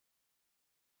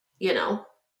 I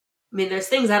mean, there's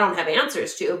things I don't have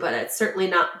answers to, but it's certainly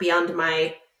not beyond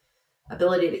my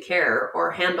ability to care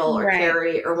or handle or Right.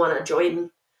 carry or want to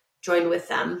join with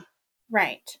them.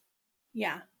 Right.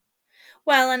 Yeah.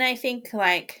 Well, and I think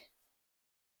like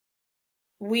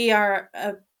we are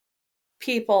a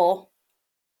people,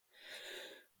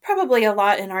 probably a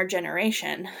lot in our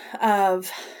generation,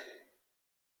 of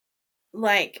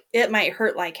like, it might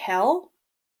hurt like hell,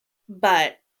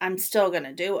 but I'm still going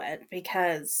to do it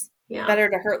because Yeah. better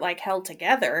to hurt like hell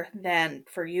together than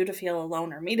for you to feel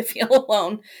alone or me to feel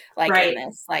alone, like Right. in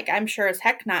this. Like, I'm sure as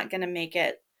heck not going to make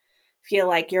it feel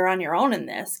like you're on your own in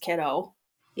this, kiddo.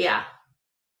 Yeah.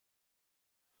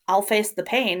 I'll face the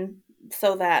pain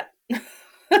so that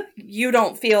you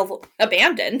don't feel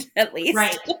abandoned, at least.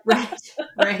 Right.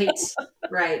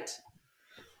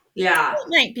 Yeah. It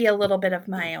might be a little bit of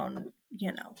my own,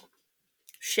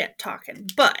 shit talking,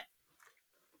 but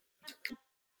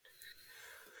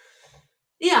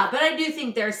Yeah, but I do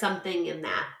think there's something in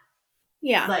that.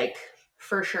 yeah. Like,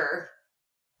 for sure.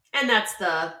 And that's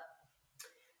the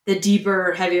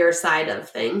deeper, heavier side of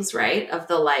things, right? Of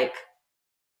the like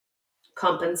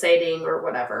compensating or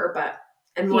whatever,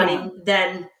 and wanting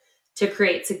then to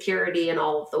create security in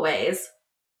all of the ways.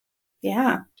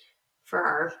 Yeah.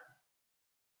 For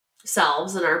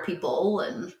ourselves and our people,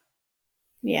 and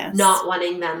yes, not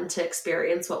wanting them to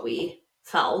experience what we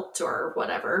felt or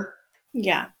whatever.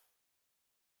 Yeah.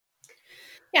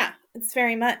 Yeah, it's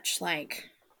very much like,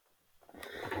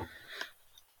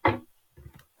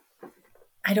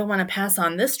 I don't want to pass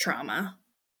on this trauma,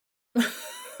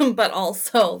 but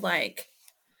also like,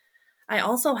 I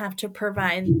also have to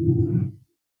provide.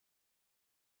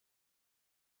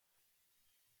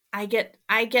 I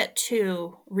get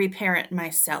to reparent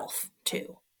myself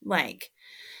too. Like,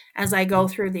 as I go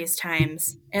through these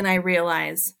times and I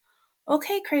realize,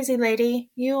 okay, crazy lady,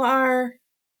 you are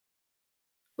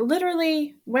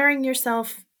literally wearing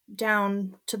yourself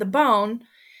down to the bone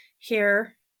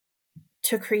here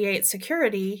to create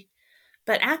security,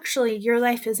 but actually your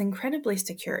life is incredibly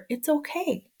secure. It's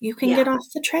okay. You can get off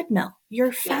the treadmill.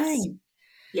 You're fine.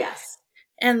 Yes.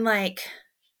 And like,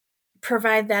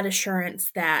 provide that assurance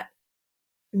that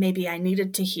maybe I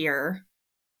needed to hear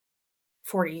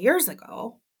 40 years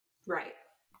ago. Right.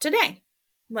 Today.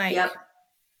 Like, yep.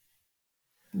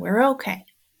 We're okay.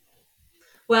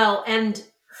 Well, and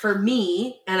for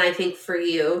me, and I think for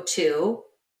you too,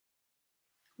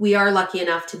 we are lucky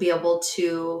enough to be able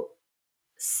to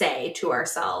say to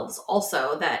ourselves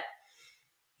also that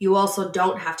you also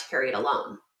don't have to carry it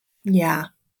alone. Yeah.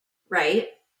 Right?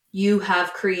 You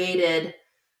have created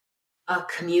a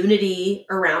community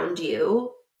around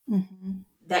you Mm-hmm.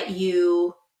 that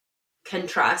you can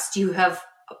trust. You have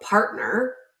a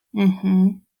partner Mm-hmm.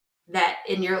 that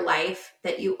in your life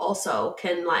that you also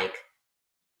can like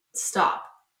stop,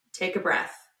 take a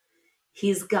breath.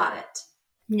 He's got it.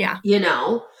 Yeah. You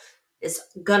know, it's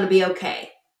gonna be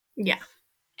okay. Yeah.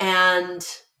 And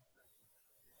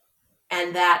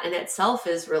that in itself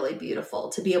is really beautiful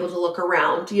to be able to look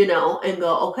around, you know, and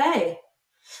go, okay.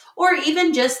 Or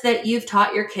even just that you've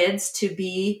taught your kids to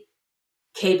be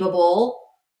capable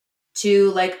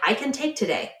to like, I can take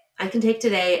today. I can take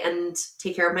today and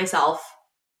take care of myself.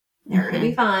 They're going to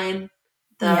be fine.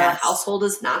 The Yes. household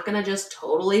is not going to just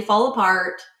totally fall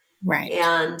apart. Right.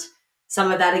 And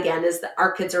some of that, again, is that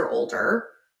our kids are older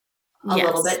a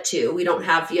little bit too. We don't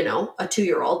have, you know, a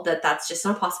 2-year-old that's just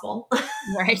not possible.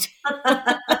 Right.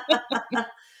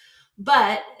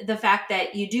 But the fact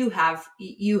that you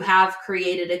have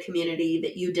created a community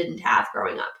that you didn't have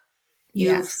growing up.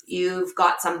 You've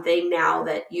got something now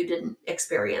that you didn't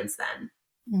experience then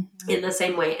in the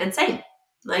same way. And same,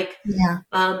 like,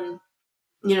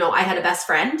 you know, I had a best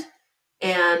friend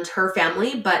and her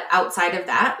family, but outside of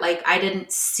that, like, I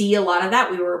didn't see a lot of that.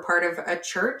 We were a part of a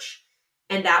church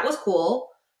and that was cool.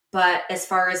 But as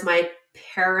far as my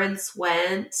parents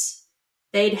went,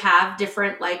 they'd have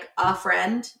different, like a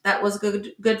friend that was a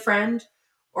good friend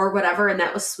or whatever. And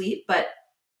that was sweet. But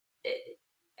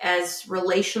as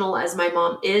relational as my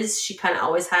mom is, she kind of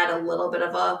always had a little bit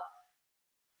of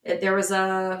there was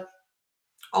a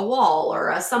wall or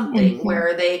a something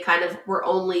where they kind of were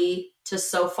only to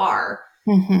so far.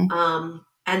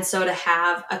 And so to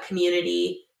have a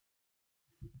community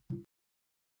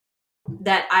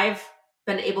that I've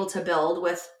been able to build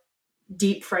with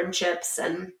deep friendships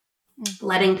and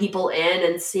letting people in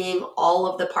and seeing all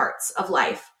of the parts of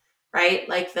life, right?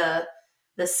 Like the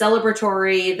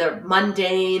celebratory, the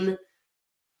mundane,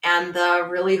 and the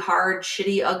really hard,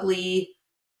 shitty, ugly,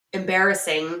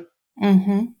 embarrassing,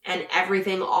 and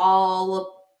everything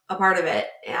all a part of it.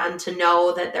 And to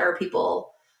know that there are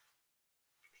people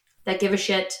that give a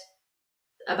shit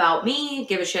about me,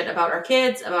 give a shit about our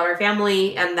kids, about our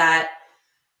family, and that,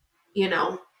 you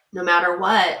know, no matter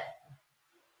what,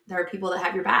 there are people that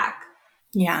have your back.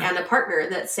 Yeah. And a partner,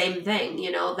 that same thing,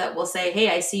 you know, that will say, hey,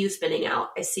 I see you spinning out.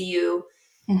 I see you,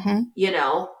 you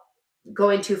know,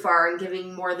 going too far and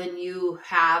giving more than you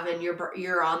have, and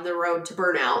you're on the road to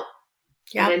burnout.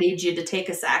 Yep. And I need you to take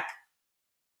a sec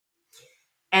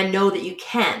and know that you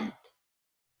can,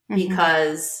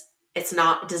 because it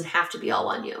doesn't have to be all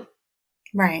on you.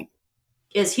 Right.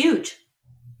 Is huge.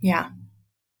 Yeah.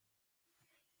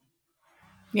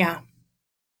 Yeah.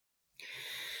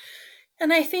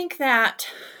 And I think that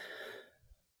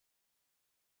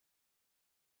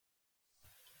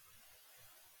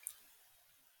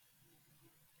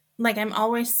like, I'm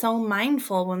always so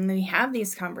mindful when we have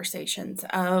these conversations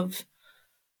of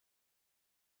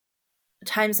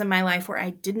times in my life where I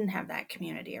didn't have that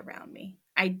community around me.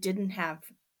 I didn't have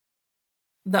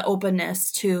the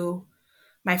openness to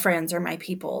my friends or my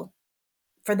people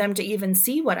for them to even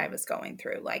see what I was going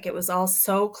through. Like, it was all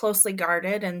so closely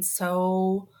guarded and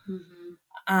so,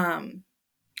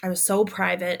 I was so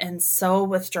private and so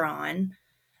withdrawn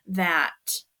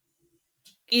that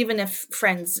even if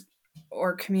friends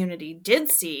or community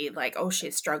did see, like, oh,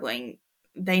 she's struggling,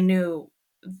 they knew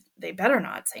they better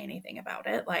not say anything about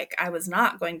it. Like, I was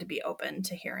not going to be open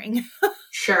to hearing.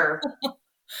 Sure.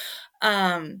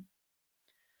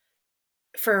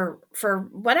 For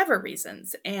whatever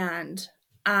reasons. And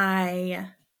I'm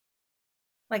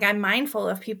mindful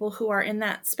of people who are in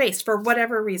that space for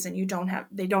whatever reason.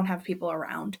 They don't have people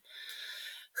around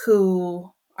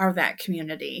who are that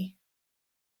community.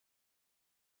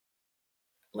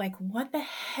 Like, what the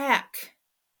heck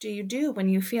do you do when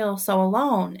you feel so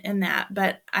alone in that?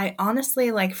 But I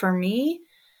honestly, like, for me,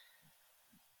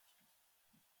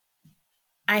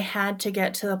 I had to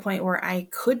get to the point where I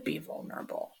could be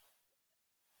vulnerable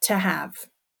to have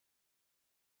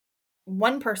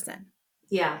one person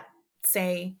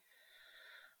say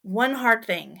one hard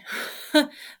thing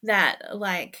that,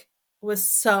 like,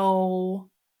 was so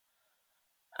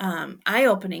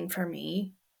eye-opening for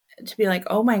me, to be like,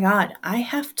 oh my God, I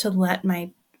have to let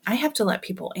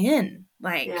people in.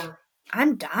 Like,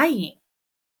 I'm dying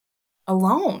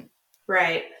alone.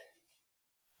 Right.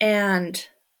 And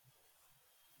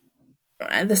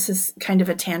this is kind of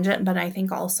a tangent, but I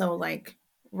think also, like,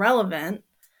 relevant,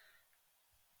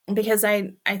 because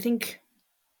I think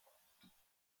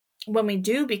when we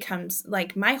do becomes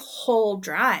like my whole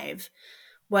drive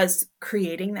was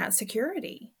creating that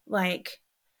security. Like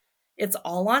it's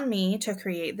all on me to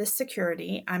create this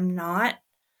security.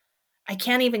 I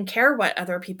can't even care what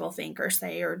other people think or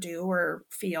say or do or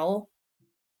feel.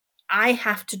 I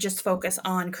have to just focus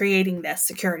on creating this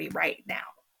security right now.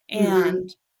 Mm-hmm.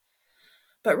 And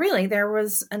but really there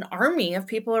was an army of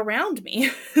people around me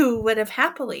who would have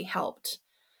happily helped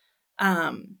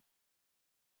um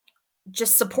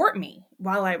just support me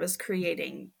while I was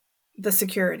creating the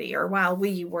security or while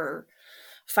we were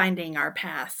finding our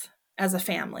path as a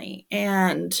family.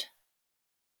 And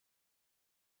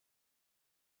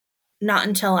not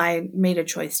until I made a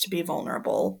choice to be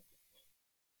vulnerable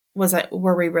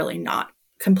were we really not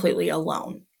completely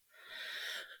alone.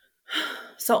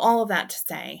 So all of that to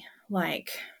say,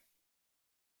 like,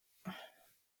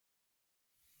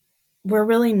 we're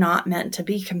really not meant to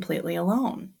be completely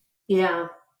alone. Yeah.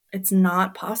 It's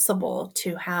not possible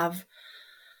to have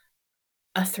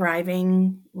a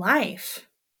thriving life.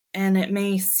 And it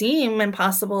may seem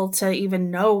impossible to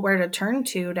even know where to turn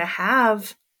to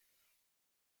have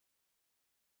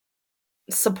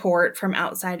support from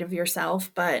outside of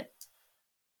yourself, but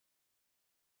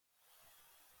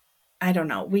I don't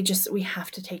know. We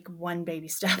have to take one baby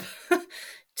step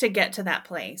to get to that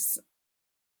place.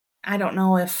 I don't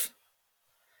know if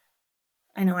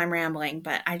I know I'm rambling,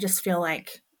 but I just feel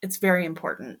like it's very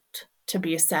important to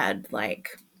be said. Like,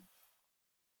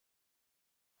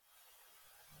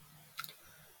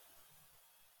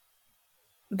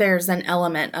 there's an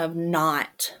element of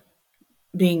not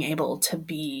being able to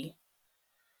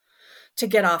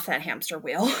get off that hamster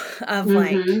wheel of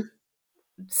like Mm-hmm.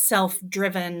 self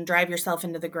driven, drive yourself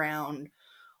into the ground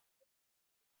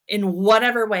in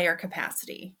whatever way or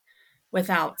capacity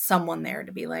without someone there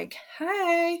to be like,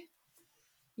 hey,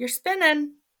 you're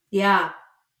spinning. Yeah.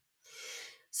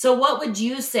 So what would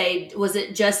you say? Was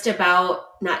it just about,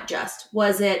 not just,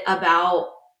 was it about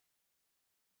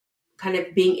kind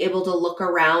of being able to look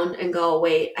around and go,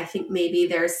 wait, I think maybe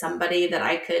there's somebody that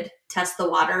I could test the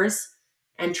waters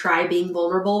and try being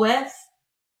vulnerable with,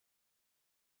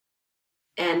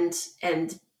 and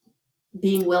and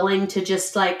being willing to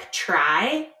just like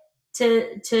try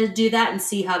to do that and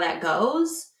see how that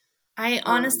goes? I Um,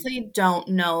 honestly don't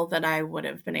know that I would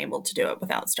have been able to do it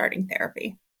without starting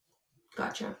therapy.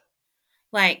 gotcha.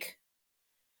 Like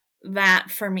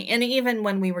that for me. And even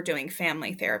when we were doing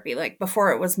family therapy, like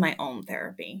before it was my own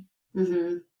therapy.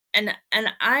 Mm-hmm. And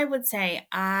I would say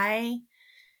I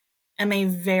am a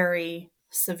very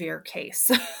severe case.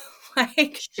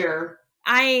 Like Sure.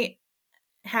 I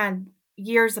had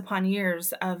years upon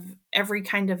years of every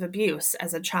kind of abuse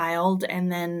as a child and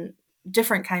then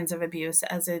different kinds of abuse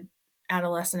as a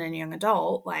adolescent and young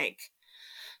adult. Like,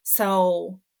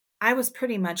 so I was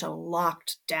pretty much a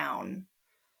locked down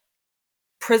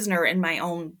prisoner in my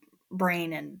own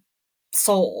brain and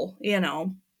soul, you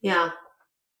know. Yeah.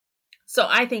 So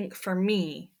I think for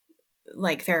me,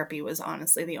 like therapy was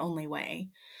honestly the only way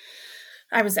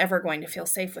I was ever going to feel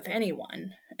safe with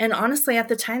anyone. And honestly, at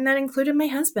the time, that included my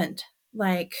husband.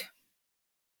 Like,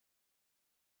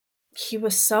 he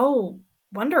was so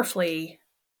wonderfully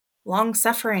long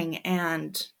suffering,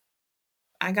 and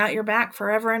I got your back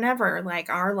forever and ever. Like,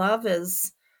 our love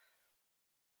is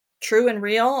true and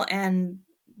real, and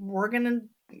we're gonna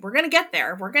we're gonna get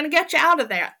there. We're gonna get you out of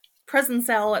that prison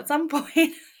cell at some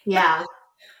point. Yeah.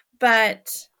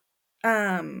 But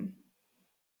um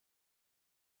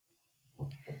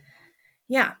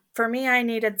yeah, for me, I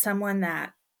needed someone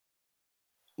that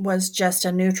was just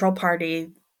a neutral party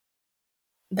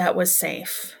that was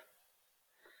safe,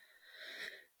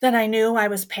 that I knew I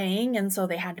was paying, and so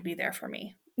they had to be there for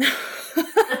me.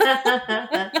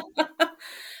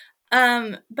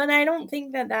 But I don't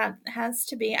think that that has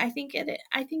to be. I think,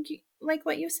 like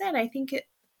what you said, I think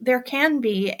there can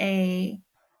be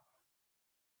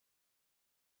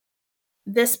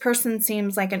this person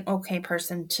seems like an okay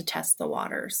person to test the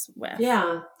waters with,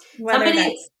 Yeah. whether Somebody.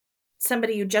 that's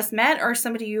somebody you just met or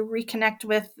somebody you reconnect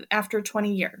with after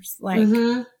 20 years. Like,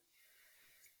 Mm-hmm.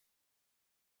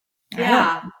 I don't.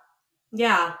 Yeah.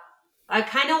 Yeah. I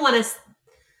kind of want to,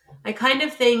 I kind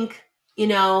of think,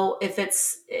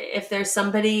 if there's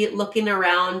somebody looking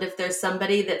around, if there's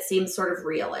somebody that seems sort of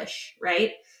realish,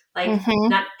 right? Like Mm-hmm.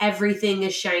 not everything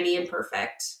is shiny and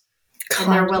perfect,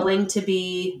 and they're God, willing to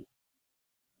be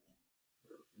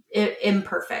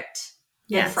imperfect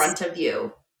in yes. front of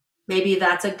you. Maybe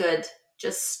that's a good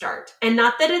just start. And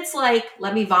not that it's like,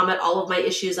 let me vomit all of my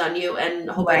issues on you and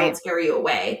hope I don't Right. scare you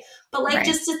away, but like Right.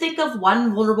 just to think of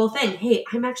one vulnerable thing. Hey,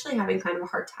 I'm actually having kind of a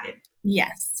hard time.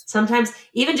 Yes. Sometimes,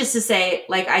 even just to say,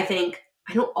 like, I think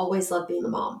I don't always love being a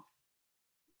mom.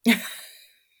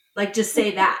 Like, just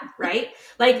say that, right?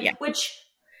 Like, Yeah. which,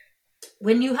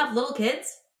 when you have little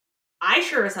kids, I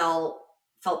sure as hell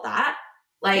felt that.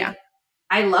 Like, Yeah.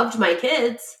 I loved my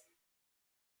kids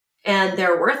and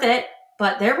they're worth it.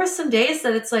 But there were some days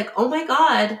that it's like, oh my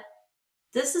God,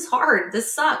 this is hard.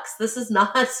 This sucks. This is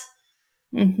not,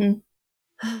 Mm-hmm.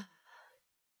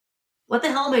 what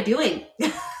the hell am I doing?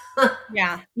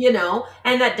 Yeah. You know,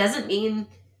 and that doesn't mean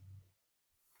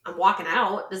I'm walking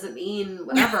out, doesn't mean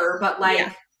whatever, but like,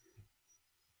 Yeah.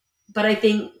 but I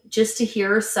think just to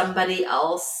hear somebody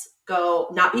else go,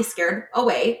 not be scared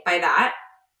away by that,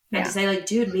 and to Yeah. say, like,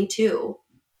 dude, me too.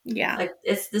 Yeah. Like,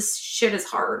 this shit is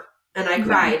hard. And I Yeah.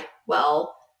 cried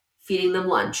while feeding them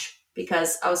lunch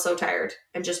because I was so tired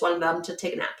and just wanted them to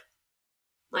take a nap.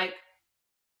 Like,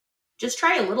 just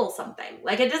try a little something.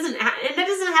 Like, and it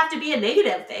doesn't have to be a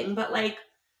negative thing, but like,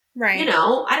 Right. you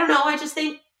know, I don't know. I just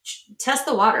think test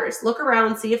the waters, look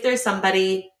around, see if there's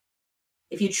somebody.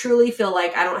 If you truly feel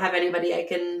like I don't have anybody I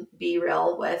can be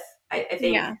real with, I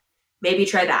think Yeah. maybe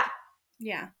try that.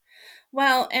 Yeah.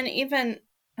 Well, and even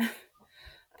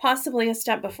possibly a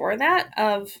step before that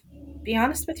of be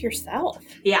honest with yourself.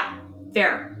 Yeah,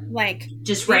 fair. Like,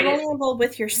 Just be write it. vulnerable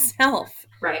with yourself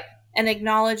Right. and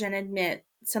acknowledge and admit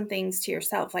some things to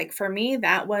yourself. Like, for me,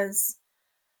 that was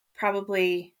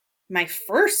probably my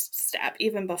first step,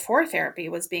 even before therapy,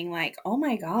 was being like, oh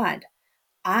my God,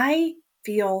 I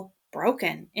feel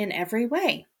broken in every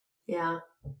way. Yeah.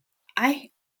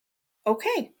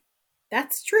 Okay,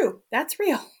 that's true. That's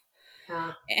real.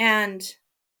 Yeah. And,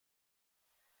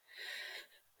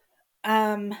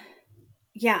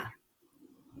 yeah,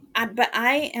 but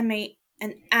I am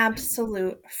an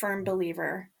absolute firm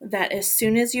believer that as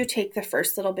soon as you take the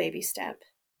first little baby step,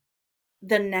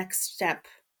 the next step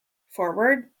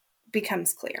forward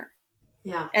becomes clear.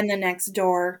 Yeah. And the next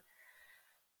door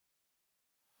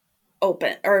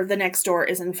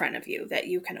is in front of you that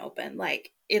you can open.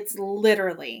 Like, it's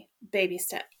literally baby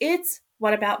step. It's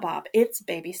what about Bob? It's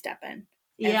baby stepping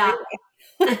every Yeah.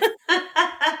 day.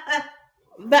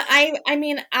 But I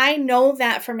mean, I know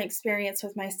that from experience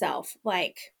with myself.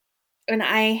 Like, and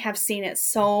I have seen it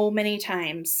so many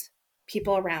times,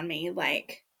 people around me,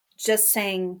 like, just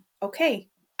saying, okay,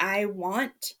 I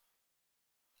want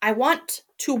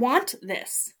to want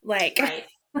this. Like, Right.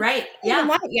 Right. I don't even Yeah.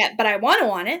 want it yet, but I want to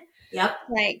want it. Yep.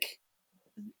 Like,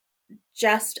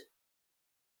 just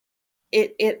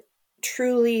it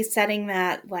truly setting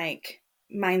that, like,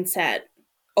 mindset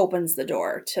opens the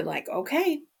door to, like,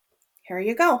 okay, here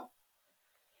you go.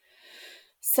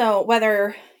 So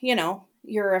whether,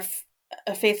 you're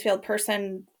a faith-filled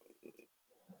person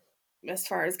as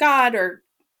far as God or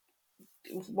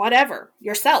whatever,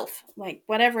 yourself, like,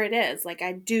 whatever it is, like,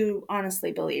 I do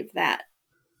honestly believe that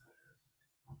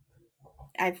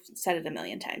I've said it a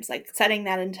million times, like, setting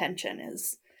that intention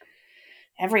is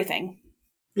everything.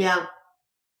 Yeah.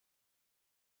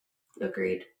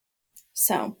 Agreed.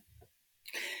 So,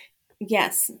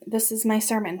 yes, this is my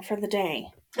sermon for the day.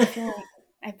 I feel like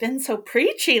I've been so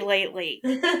preachy lately.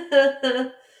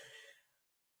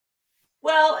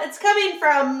 Well, it's coming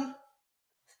from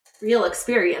real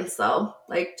experience, though,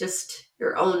 like just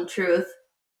your own truth.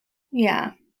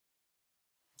 Yeah.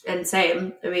 And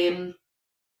same. I mean,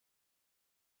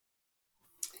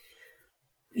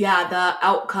 yeah,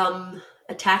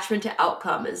 attachment to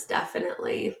outcome is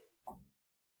definitely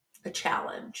a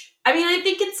challenge. I mean, I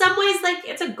think in some ways, like,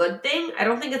 it's a good thing. I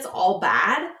don't think it's all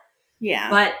bad. Yeah.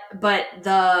 But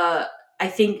I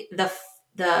think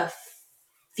the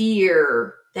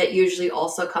fear that usually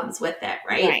also comes with it,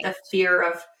 right? The fear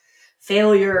of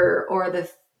failure, or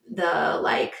the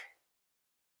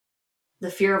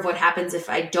fear of what happens if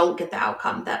I don't get the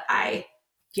outcome that I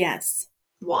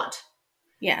want.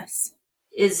 Yes.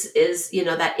 Is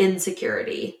that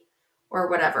insecurity or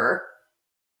whatever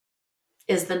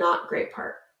is the not great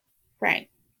part. Right.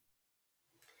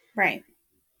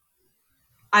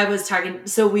 I was talking,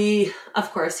 so we,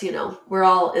 of course, we're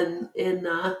all in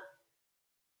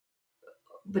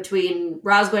between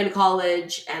Roz going to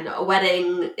college and a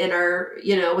wedding in our,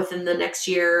 within the next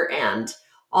year, and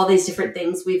all these different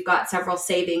things. We've got several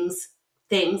savings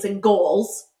things and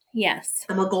goals. Yes.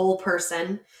 I'm a goal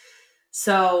person.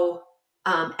 So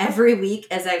every week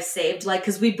as I've saved, like,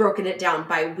 because we've broken it down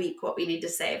by week, what we need to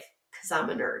save, because I'm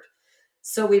a nerd.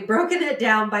 So we've broken it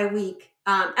down by week.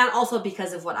 And also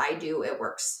because of what I do, it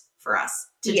works for us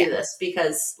to do this,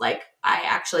 because like I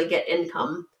actually get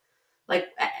income like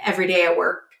every day I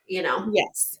work,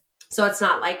 Yes. So it's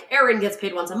not like Erin gets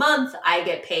paid once a month. I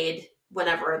get paid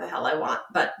whenever the hell I want.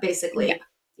 But basically,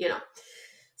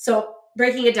 so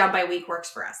breaking it down by week works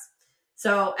for us.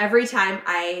 So every time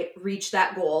I reach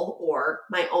that goal or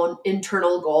my own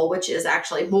internal goal, which is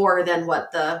actually more than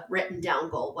what the written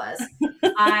down goal was,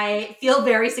 I feel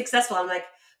very successful. I'm like,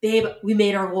 babe, we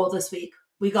made our goal this week.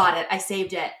 We got it. I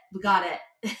saved it. We got it.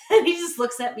 And he just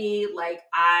looks at me like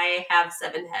I have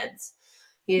 7 heads.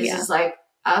 He's just like,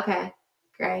 okay,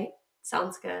 great.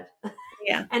 Sounds good.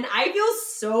 Yeah. And I feel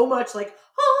so much like,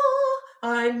 oh,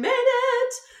 I made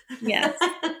it. Yes.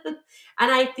 And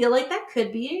I feel like that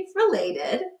could be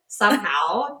related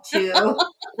somehow to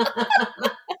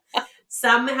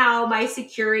somehow my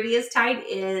security is tied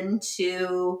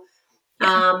into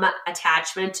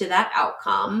attachment to that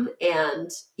outcome.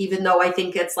 And even though I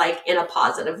think it's like in a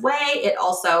positive way, it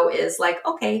also is like,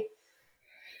 okay,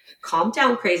 calm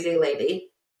down, crazy lady.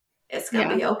 It's going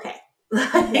to be okay.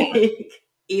 Like,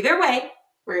 either way,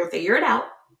 we're going to figure it out.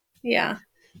 Yeah.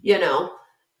 You know,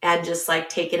 and just like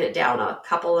taking it down a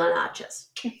couple of notches.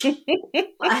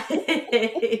 Like,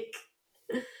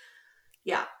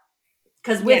 yeah.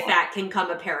 Because with that can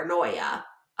come a paranoia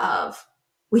of,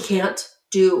 we can't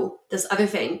do this other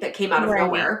thing that came out of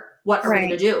nowhere. What are we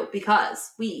going to do?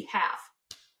 Because we have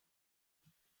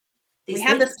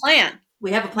this plan.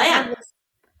 We have a plan.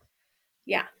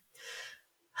 Yeah.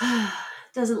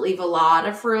 Doesn't leave a lot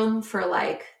of room for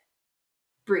like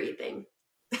breathing.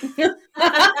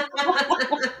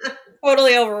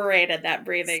 Totally overrated, that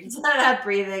breathing. That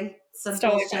breathing. Some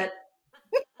bullshit.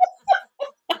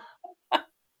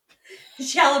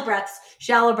 Shallow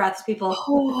breaths, people.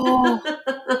 Oh.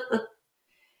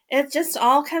 It just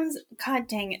all comes, God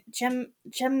dang it.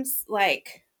 Jim's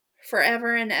like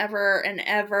forever and ever and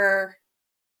ever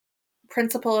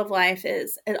principle of life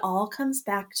is it all comes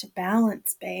back to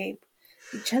balance, babe.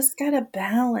 You just gotta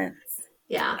balance.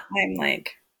 Yeah. I'm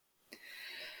like,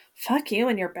 fuck you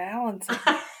and your balance.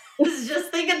 I was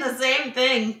just thinking the same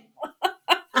thing.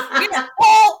 You're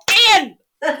all in.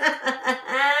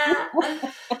 I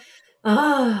we're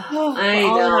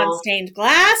all know. in on stained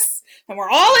glass, and we're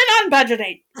all in on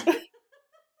budgeting.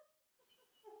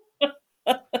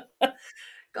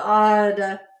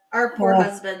 God, our poor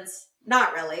husbands.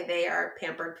 Not really. They are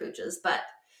pampered pooches, but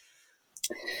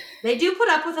they do put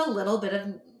up with a little bit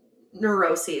of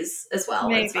neuroses as well.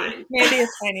 Maybe, it's fine. Maybe a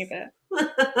tiny bit.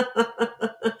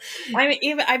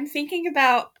 I'm thinking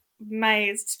about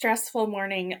my stressful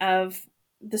morning of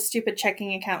the stupid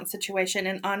checking account situation,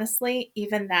 and honestly,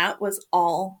 even that was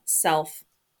all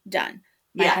self-done.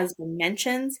 My husband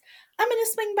mentions, I'm going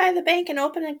to swing by the bank and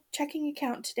open a checking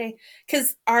account today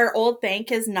because our old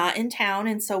bank is not in town,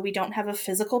 and so we don't have a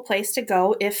physical place to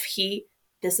go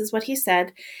this is what he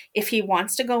said, if he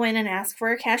wants to go in and ask for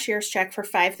a cashier's check for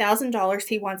 $5,000,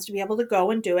 he wants to be able to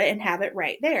go and do it and have it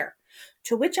right there.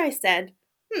 To which I said,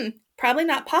 probably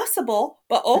not possible,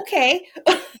 but okay.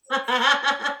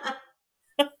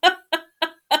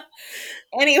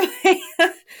 Anyway,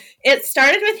 it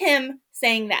started with him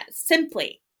saying that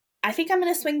simply. I think I'm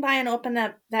going to swing by and open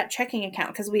up that checking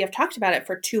account because we have talked about it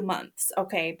for 2 months.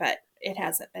 Okay, but it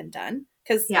hasn't been done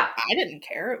because I didn't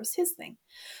care. It was his thing.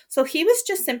 So he was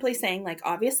just simply saying, like,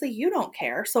 obviously you don't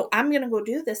care, so I'm going to go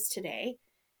do this today.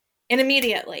 And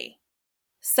immediately,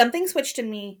 something switched in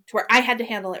me to where I had to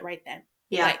handle it right then.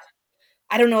 Yeah. Like,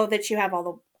 I don't know that you have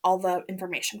all the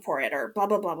information for it or blah,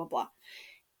 blah, blah, blah, blah.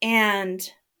 And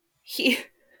he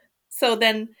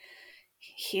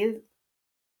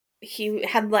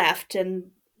had left,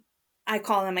 and I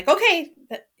called him like, okay,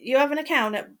 you have an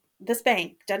account at this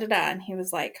bank, da-da-da. And he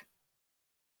was like,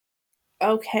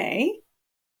 okay.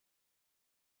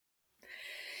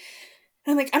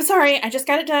 I'm like, I'm sorry, I just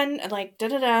got it done. Like,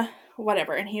 da-da-da,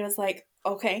 whatever. And he was like,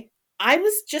 okay. I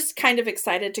was just kind of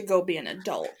excited to go be an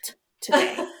adult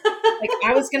today. Like,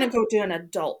 I was going to go do an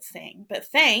adult thing, but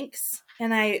thanks.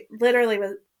 And I literally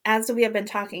was, as we have been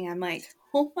talking, I'm like,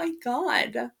 oh my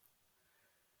God.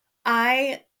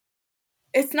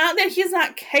 It's not that he's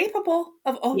not capable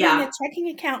of opening a checking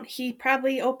account. He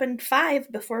probably opened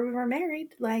 5 before we were married.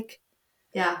 Like,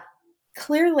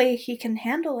 clearly he can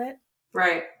handle it.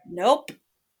 Right. Nope.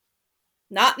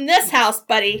 Not in this house,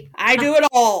 buddy. I do it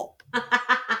all.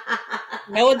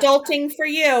 No adulting for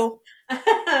you.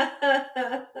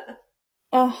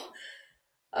 Oh.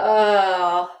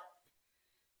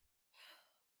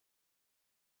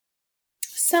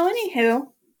 So anywho.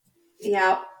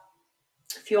 Yeah.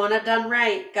 If you want it done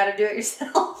right, got to do it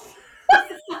yourself.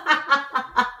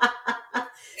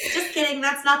 Just kidding.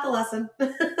 That's not the lesson.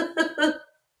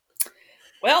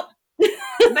 Well.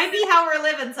 It might be how we're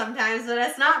living sometimes, but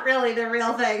it's not really the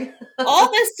real thing.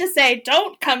 All this to say,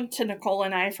 don't come to Nicole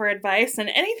and I for advice, and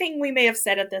anything we may have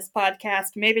said at this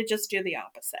podcast, maybe just do the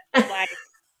opposite. Like,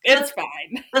 it's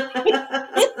fine.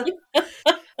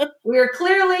 We are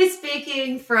clearly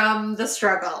speaking from the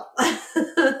struggle.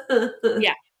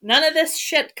 Yeah. None of this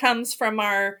shit comes from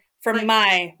my we've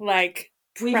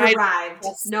pride. arrived.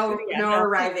 No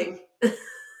arriving.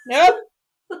 Nope.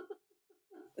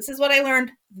 This is what I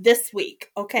learned this week.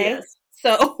 Okay. Yes.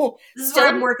 So This is still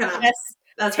what I'm working on.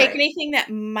 That's take right. anything that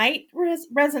might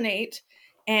resonate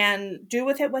and do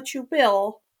with it what you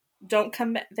will. Don't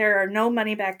come back. There are no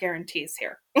money back guarantees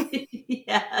here.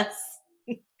 Yes.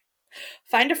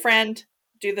 Find a friend.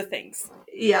 Do the things.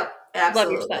 Yep.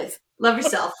 Absolutely. Love yourself. Love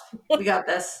yourself. We got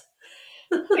this.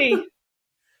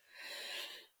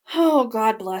 Oh,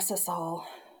 God bless us all.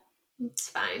 It's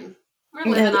fine. We're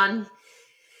living on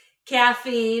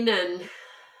caffeine and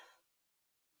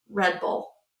Red Bull.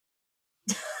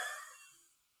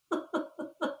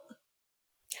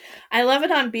 I love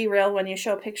it on Be Real when you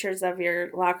show pictures of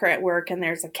your locker at work and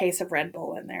there's a case of Red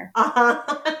Bull in there.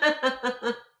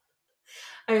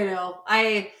 I know.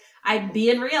 I'm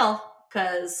being real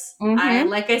because I,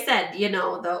 like I said, you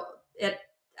know,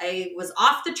 I was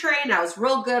off the train. I was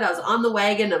real good. I was on the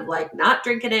wagon of like not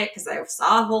drinking it because I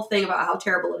saw a whole thing about how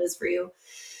terrible it is for you.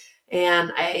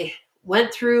 And I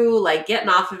went through like getting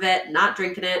off of it, not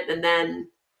drinking it. And then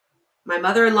my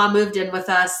mother-in-law moved in with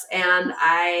us and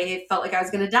I felt like I was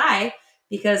going to die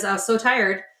because I was so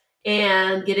tired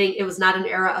and it was not an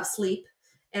era of sleep.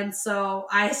 And so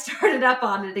I started up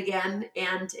on it again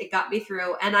and it got me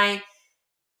through. And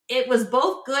it was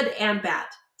both good and bad.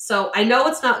 So I know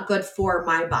it's not good for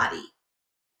my body,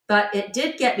 but it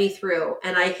did get me through.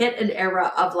 And I hit an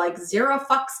era of like zero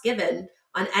fucks given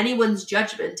on anyone's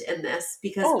judgment in this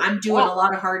because I'm doing a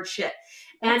lot of hard shit.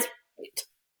 And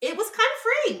it was kind of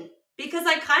freeing because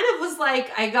I kind of was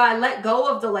like, I let go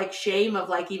of the like shame of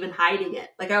like even hiding it.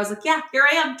 Like I was like, yeah, here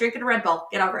I am drinking a Red Bull.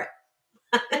 Get over it.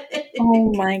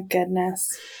 Oh my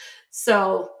goodness.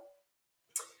 So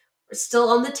we're still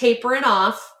on the tapering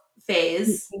off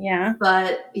phase. Yeah.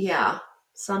 But yeah,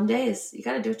 some days you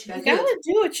got to do what you got to do. You got to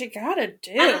do what you got to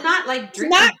do. And I'm not like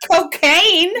drinking. It's not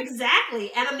cocaine.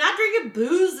 Exactly. And I'm not drinking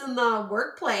booze in the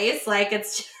workplace. Like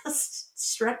it's just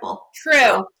stripple. True.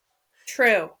 So,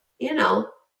 true. You know.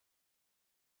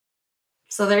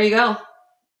 So there you go.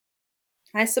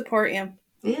 I support you.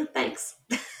 Yeah, thanks.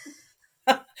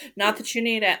 Not that you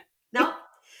need it. No,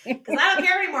 because I don't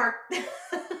care anymore.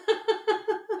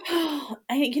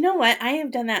 You know what? I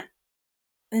have done that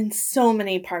in so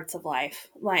many parts of life.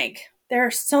 Like, there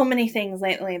are so many things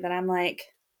lately that I'm like,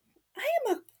 I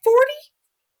am a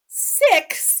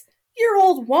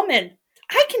 46-year-old woman.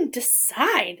 I can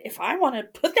decide if I want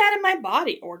to put that in my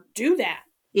body or do that.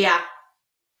 Yeah.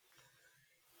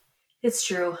 It's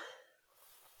true.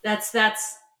 There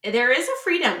is a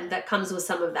freedom that comes with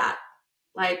some of that.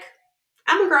 Like,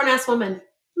 I'm a grown-ass woman.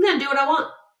 I'm going to do what I want.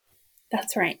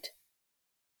 That's right.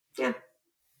 Yeah.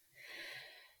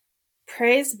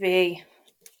 Praise be.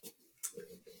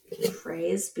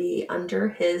 Praise be under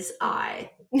his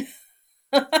eye. This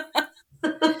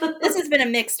has been a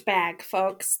mixed bag,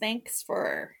 folks. Thanks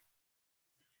for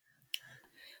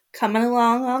coming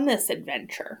along on this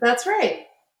adventure. That's right.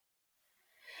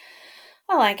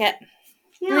 I like it.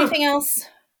 Yeah. Anything else?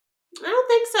 I don't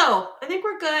think so. I think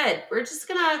we're good. We're just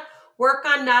going to work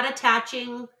on not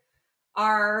attaching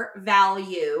our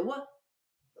value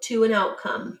to an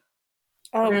outcome.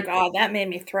 Oh, God, that made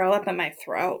me throw up in my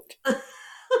throat.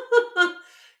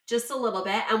 Just a little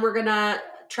bit. And we're going to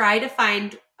try to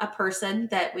find a person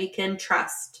that we can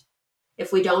trust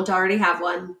if we don't already have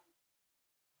one.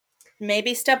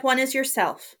 Maybe step one is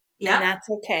yourself. Yep. And that's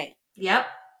okay. Yep,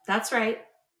 that's right.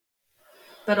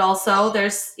 But also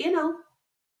there's,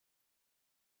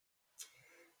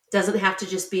 doesn't have to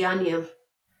just be on you.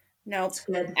 No, it's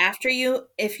good. After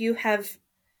if you have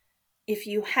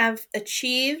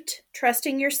achieved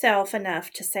trusting yourself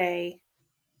enough to say,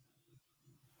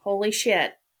 holy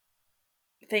shit,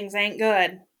 things ain't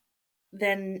good,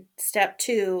 then step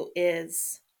 2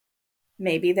 is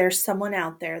maybe there's someone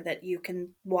out there that you can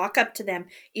walk up to them,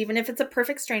 even if it's a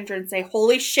perfect stranger, and say,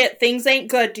 holy shit, things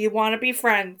ain't good. Do you want to be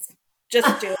friends?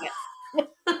 Just do it.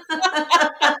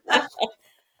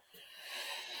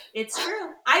 It's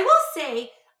true. I will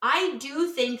say, I do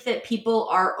think that people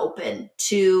are open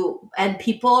to, and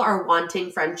people are wanting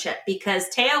friendship, because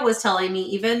Taya was telling me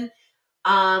even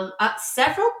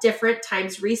several different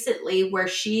times recently where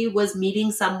she was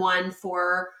meeting someone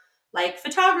for like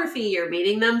photography or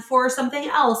meeting them for something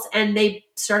else. And they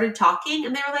started talking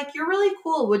and they were like, you're really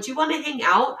cool. Would you want to hang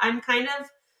out? I'm kind of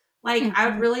like, I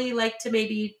would really like to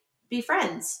maybe be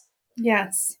friends.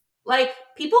 Yes. Like,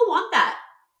 people want that.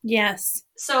 Yes.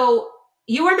 So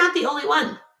you are not the only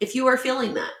one. If you are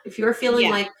feeling that, if you are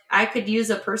feeling like I could use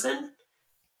a person,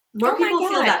 More Oh my people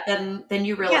feel God. that than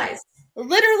you Yeah. realize.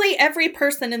 Literally every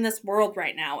person in this world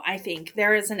right now, I think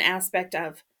there is an aspect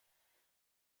of,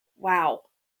 wow,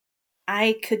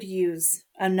 I could use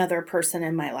another person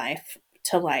in my life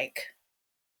to like,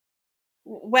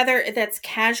 whether that's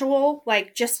casual,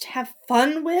 like just have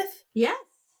fun with, Yes.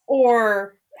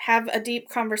 or have a deep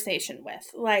conversation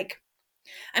with. Like,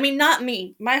 I mean, not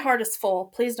me. My heart is full.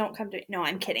 Please don't come to me. No,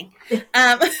 I'm kidding.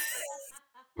 Um,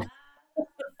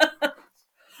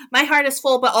 my heart is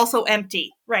full, but also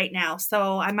empty right now.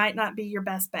 So I might not be your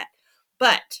best bet.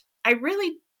 But I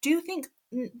really do think,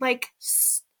 like,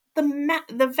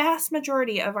 the vast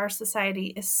majority of our society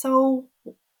is so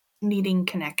needing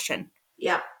connection.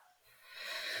 Yeah.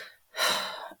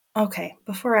 Okay,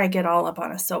 before I get all up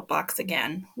on a soapbox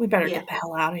again, we better Yeah. get the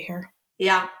hell out of here.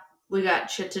 Yeah. We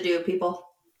got shit to do, people.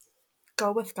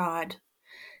 Go with God.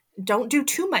 Don't do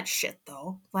too much shit,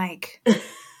 though. Like,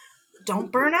 don't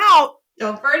burn out.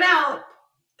 Don't burn out.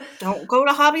 Don't go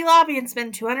to Hobby Lobby and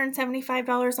spend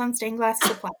 $275 on stained glass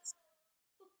supplies.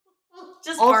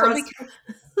 Just Also,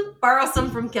 borrow some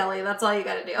from Kelly. That's all you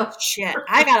got to do. shit,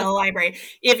 I got a library.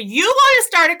 If you want to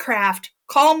start a craft,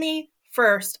 call me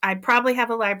first. I probably have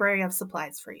a library of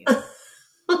supplies for you.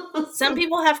 Some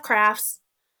people have crafts.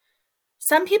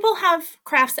 Some people have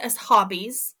crafts as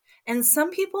hobbies, and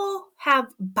some people have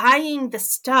buying the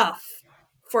stuff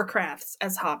for crafts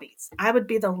as hobbies. I would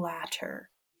be the latter.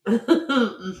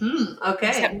 Mm-hmm. Okay.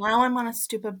 Except now I'm on a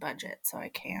stupid budget, so I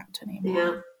can't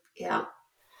anymore. Yeah.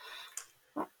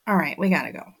 All right, we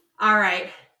gotta go. All right.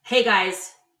 Hey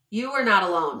guys, you are not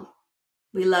alone.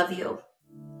 We love you.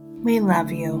 We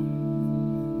love you.